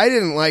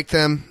didn't like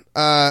them.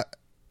 The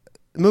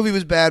movie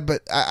was bad,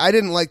 but I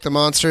didn't like the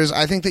monsters.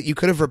 I think that you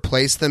could have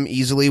replaced them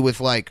easily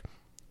with like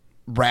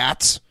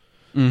rats,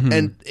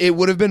 and it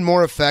would have been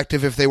more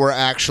effective if they were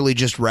actually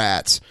just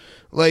rats.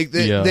 Like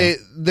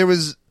there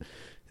was.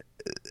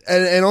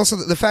 And also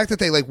the fact that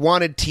they like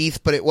wanted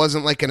teeth, but it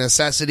wasn't like a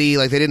necessity.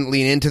 Like they didn't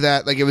lean into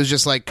that. Like it was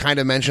just like kind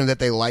of mentioned that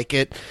they like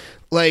it.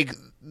 Like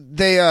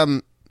they,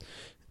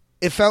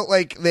 it felt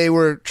like they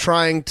were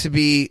trying to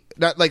be,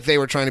 not like they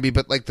were trying to be,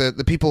 but like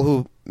the people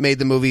who made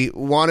the movie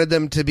wanted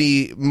them to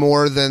be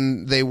more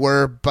than they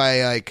were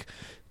by like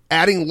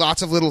adding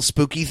lots of little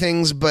spooky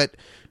things, but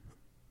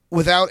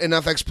without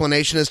enough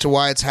explanation as to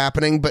why it's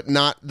happening, but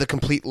not the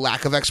complete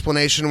lack of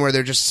explanation where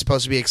they're just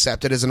supposed to be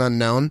accepted as an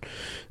unknown.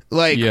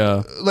 Like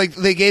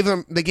they gave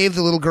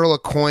the little girl a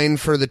coin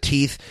for the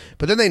teeth,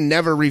 but then they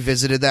never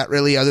revisited that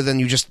really, other than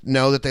you just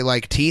know that they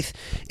like teeth.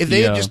 If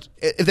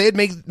they had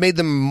made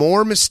them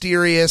more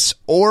mysterious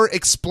or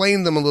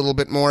explained them a little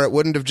bit more, it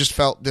wouldn't have just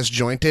felt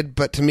disjointed.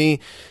 But to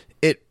me,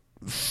 it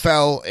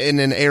fell in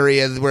an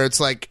area where it's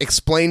like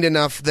explained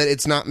enough that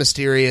it's not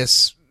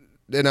mysterious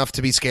enough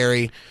to be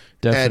scary.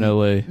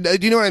 Definitely. And,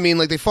 do you know what I mean?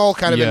 Like they fall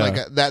kind of in like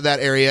that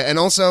area, and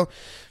also.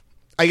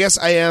 I guess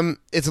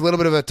it's a little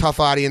bit of a tough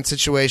audience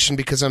situation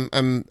because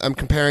I'm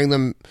comparing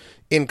them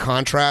in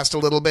contrast a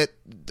little bit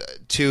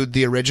to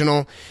the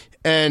original,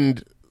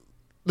 and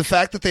the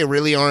fact that they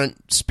really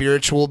aren't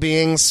spiritual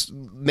beings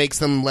makes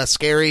them less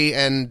scary.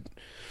 And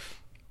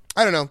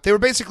I don't know, they were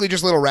basically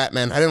just little rat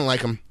men. I didn't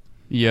like them.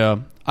 Yeah,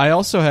 I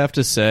also have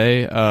to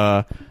say,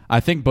 I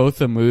think both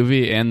the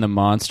movie and the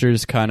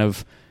monsters kind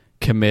of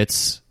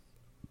commits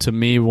to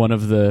me one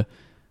of the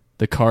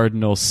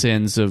cardinal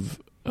sins of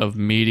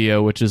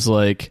media, which is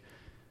like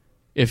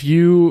if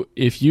you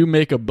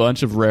make a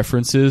bunch of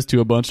references to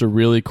a bunch of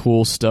really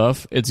cool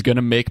stuff, it's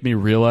gonna make me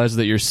realize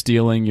that you're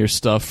stealing your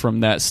stuff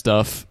from that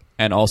stuff,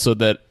 and also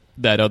that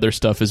other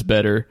stuff is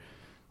better.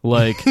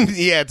 Like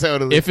yeah,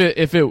 totally. If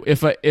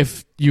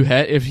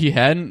he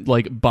hadn't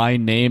like by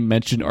name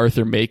mentioned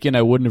Arthur Machen,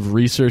 I wouldn't have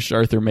researched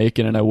Arthur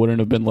Machen, and I wouldn't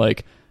have been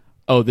like,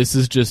 oh,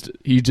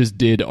 he just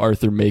did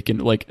Arthur Machen.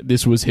 Like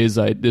this was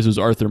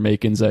Arthur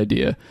Machen's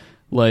idea.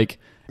 Like.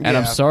 And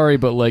I'm sorry,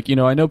 but like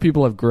I know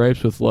people have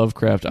gripes with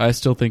Lovecraft. I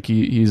still think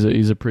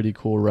he's a pretty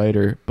cool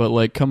writer. But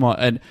like, come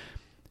on,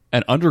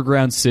 an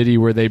underground city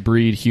where they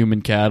breed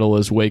human cattle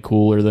is way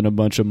cooler than a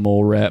bunch of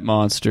mole rat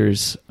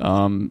monsters.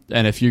 And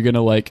if you're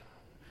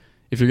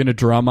gonna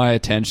draw my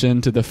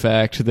attention to the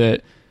fact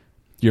that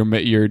you're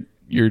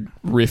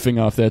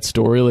riffing off that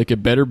story, like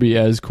it better be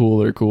as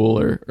cool or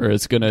cooler, or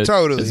it's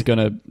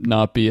gonna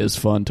not be as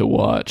fun to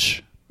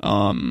watch.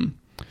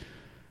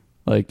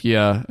 Like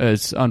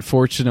it's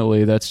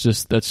unfortunately that's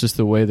just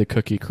the way the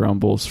cookie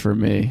crumbles for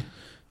me.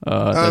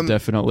 That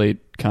definitely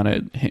kind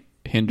of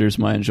hinders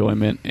my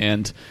enjoyment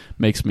and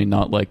makes me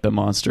not like the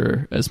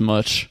monster as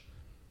much.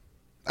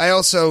 I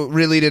also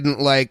really didn't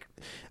like.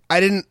 I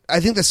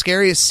think the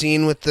scariest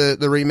scene with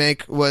the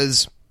remake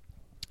was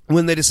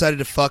when they decided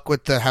to fuck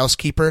with the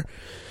housekeeper,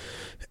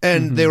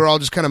 and they were all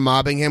just kind of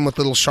mobbing him with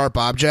little sharp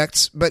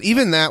objects. But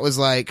even that was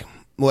like.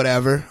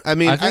 Whatever. I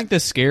mean, I think the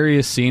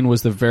scariest scene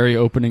was the very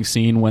opening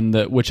scene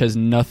which has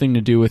nothing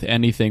to do with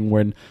anything,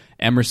 when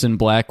Emerson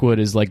Blackwood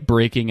is like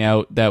breaking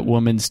out that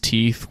woman's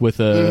teeth with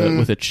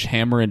a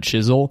hammer and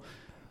chisel,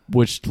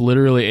 which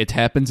literally it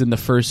happens in the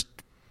first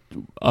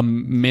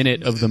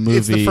minute of the movie.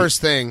 It's the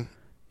first thing.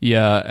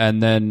 Yeah,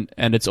 and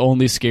it's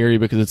only scary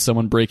because it's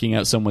someone breaking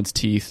out someone's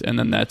teeth, and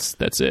then that's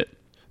it.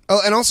 Oh,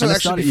 and also,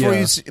 actually,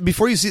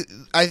 before you see,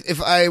 if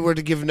I were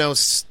to give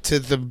notes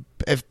to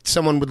if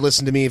someone would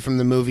listen to me from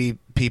the movie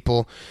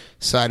people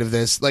side of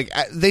this, like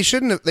they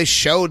shouldn't have. They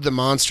showed the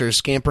monsters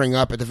scampering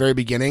up at the very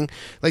beginning.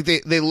 Like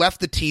they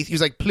left the teeth. He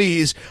was like,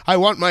 "Please, I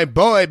want my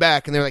boy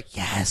back," and they're like,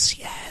 "Yes,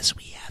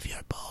 we have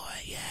your boy,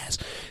 yes."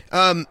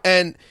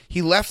 And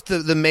he left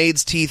the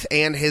maid's teeth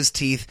and his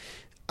teeth,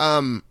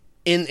 in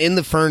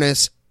the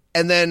furnace,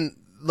 and then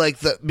like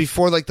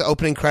before the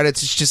opening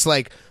credits, it's just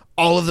like.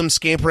 All of them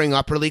scampering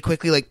up really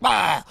quickly, like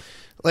bah!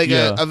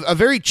 A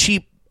very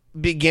cheap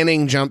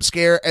beginning jump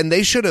scare, and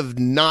they should have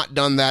not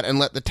done that and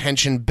let the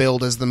tension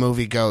build as the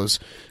movie goes.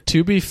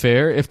 To be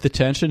fair, if the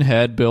tension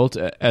had built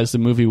as the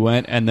movie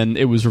went, and then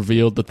it was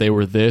revealed that they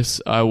were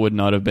this, I would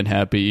not have been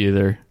happy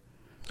either.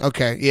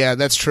 Okay, yeah,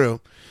 that's true.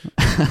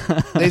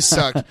 They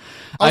sucked.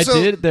 Also,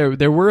 I did.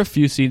 There were a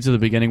few scenes at the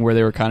beginning where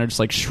they were kind of just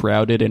like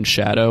shrouded in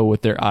shadow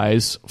with their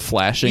eyes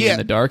flashing in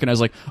the dark, and I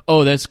was like,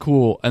 "Oh, that's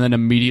cool." And then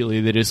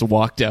immediately they just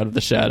walked out of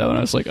the shadow, and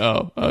I was like,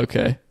 "Oh,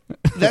 okay."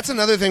 That's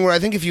another thing where I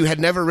think if you had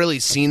never really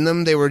seen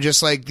them, they were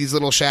just like these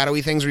little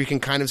shadowy things where you can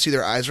kind of see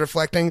their eyes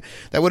reflecting.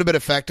 That would have been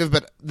effective,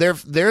 but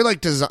they're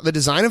like the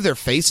design of their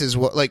faces,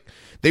 like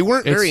they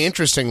weren't very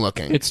interesting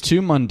looking. It's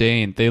too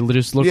mundane. They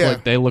just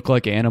look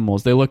like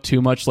animals. They look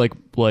too much like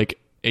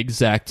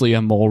exactly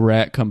a mole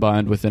rat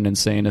combined with an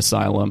insane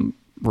asylum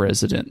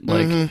resident.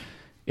 Like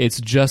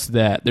it's just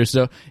that there's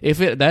no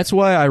that's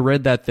why I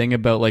read that thing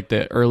about like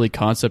the early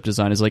concept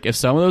design is like if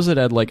some of those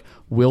had like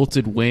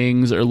wilted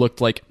wings or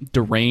looked like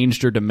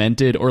deranged or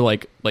demented or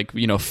like like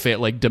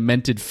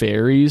demented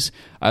fairies,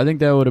 I think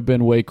that would have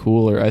been way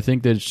cooler. I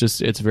think that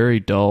it's very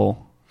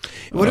dull.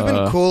 It would have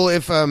been cool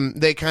if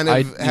they kind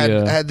of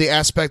had the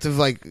aspect of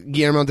like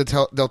Guillermo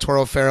del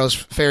Toro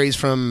fairies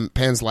from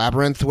Pan's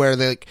Labyrinth, where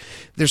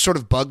they're sort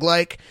of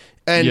bug-like.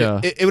 And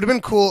it would have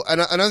been cool.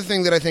 Another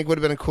thing that I think would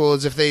have been cool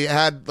is if they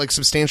had like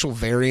substantial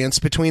variance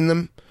between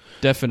them.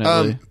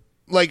 Definitely.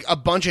 Like a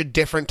bunch of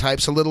different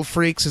types of little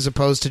freaks as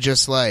opposed to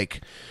just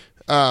like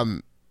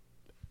all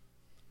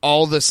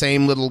the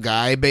same little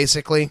guy,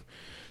 basically.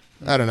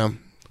 I don't know.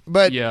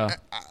 But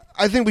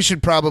I think we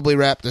should probably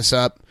wrap this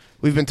up.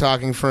 We've been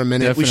talking for a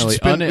minute. Definitely.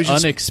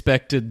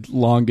 Unexpected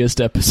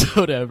longest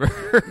episode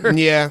ever.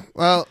 Yeah.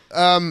 Well,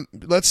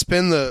 let's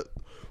spin the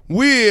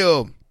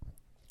wheel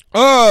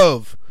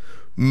of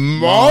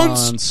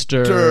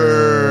Monster.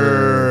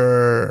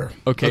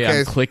 Okay,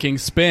 I'm clicking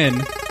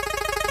spin.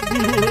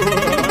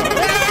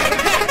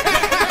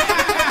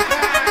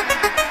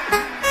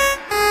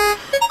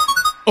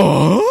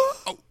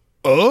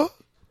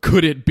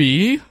 Could it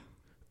be?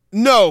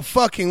 No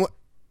fucking.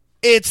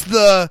 It's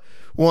the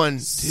 1, 2,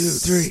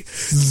 3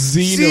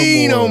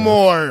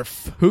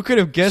 Xenomorph. Who could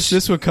have guessed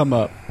this would come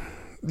up?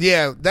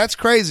 Yeah, that's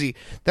crazy.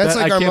 That's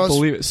like I our can't most.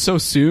 Believe it. So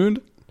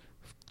soon.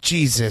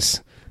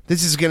 Jesus,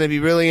 this is going to be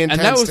really intense.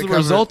 And that was the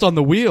result on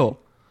the wheel.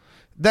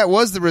 That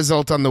was the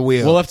result on the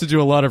wheel. We'll have to do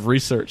a lot of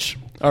research.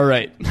 All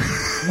right.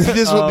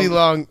 This will be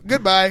long.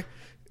 Goodbye.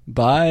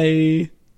 Bye.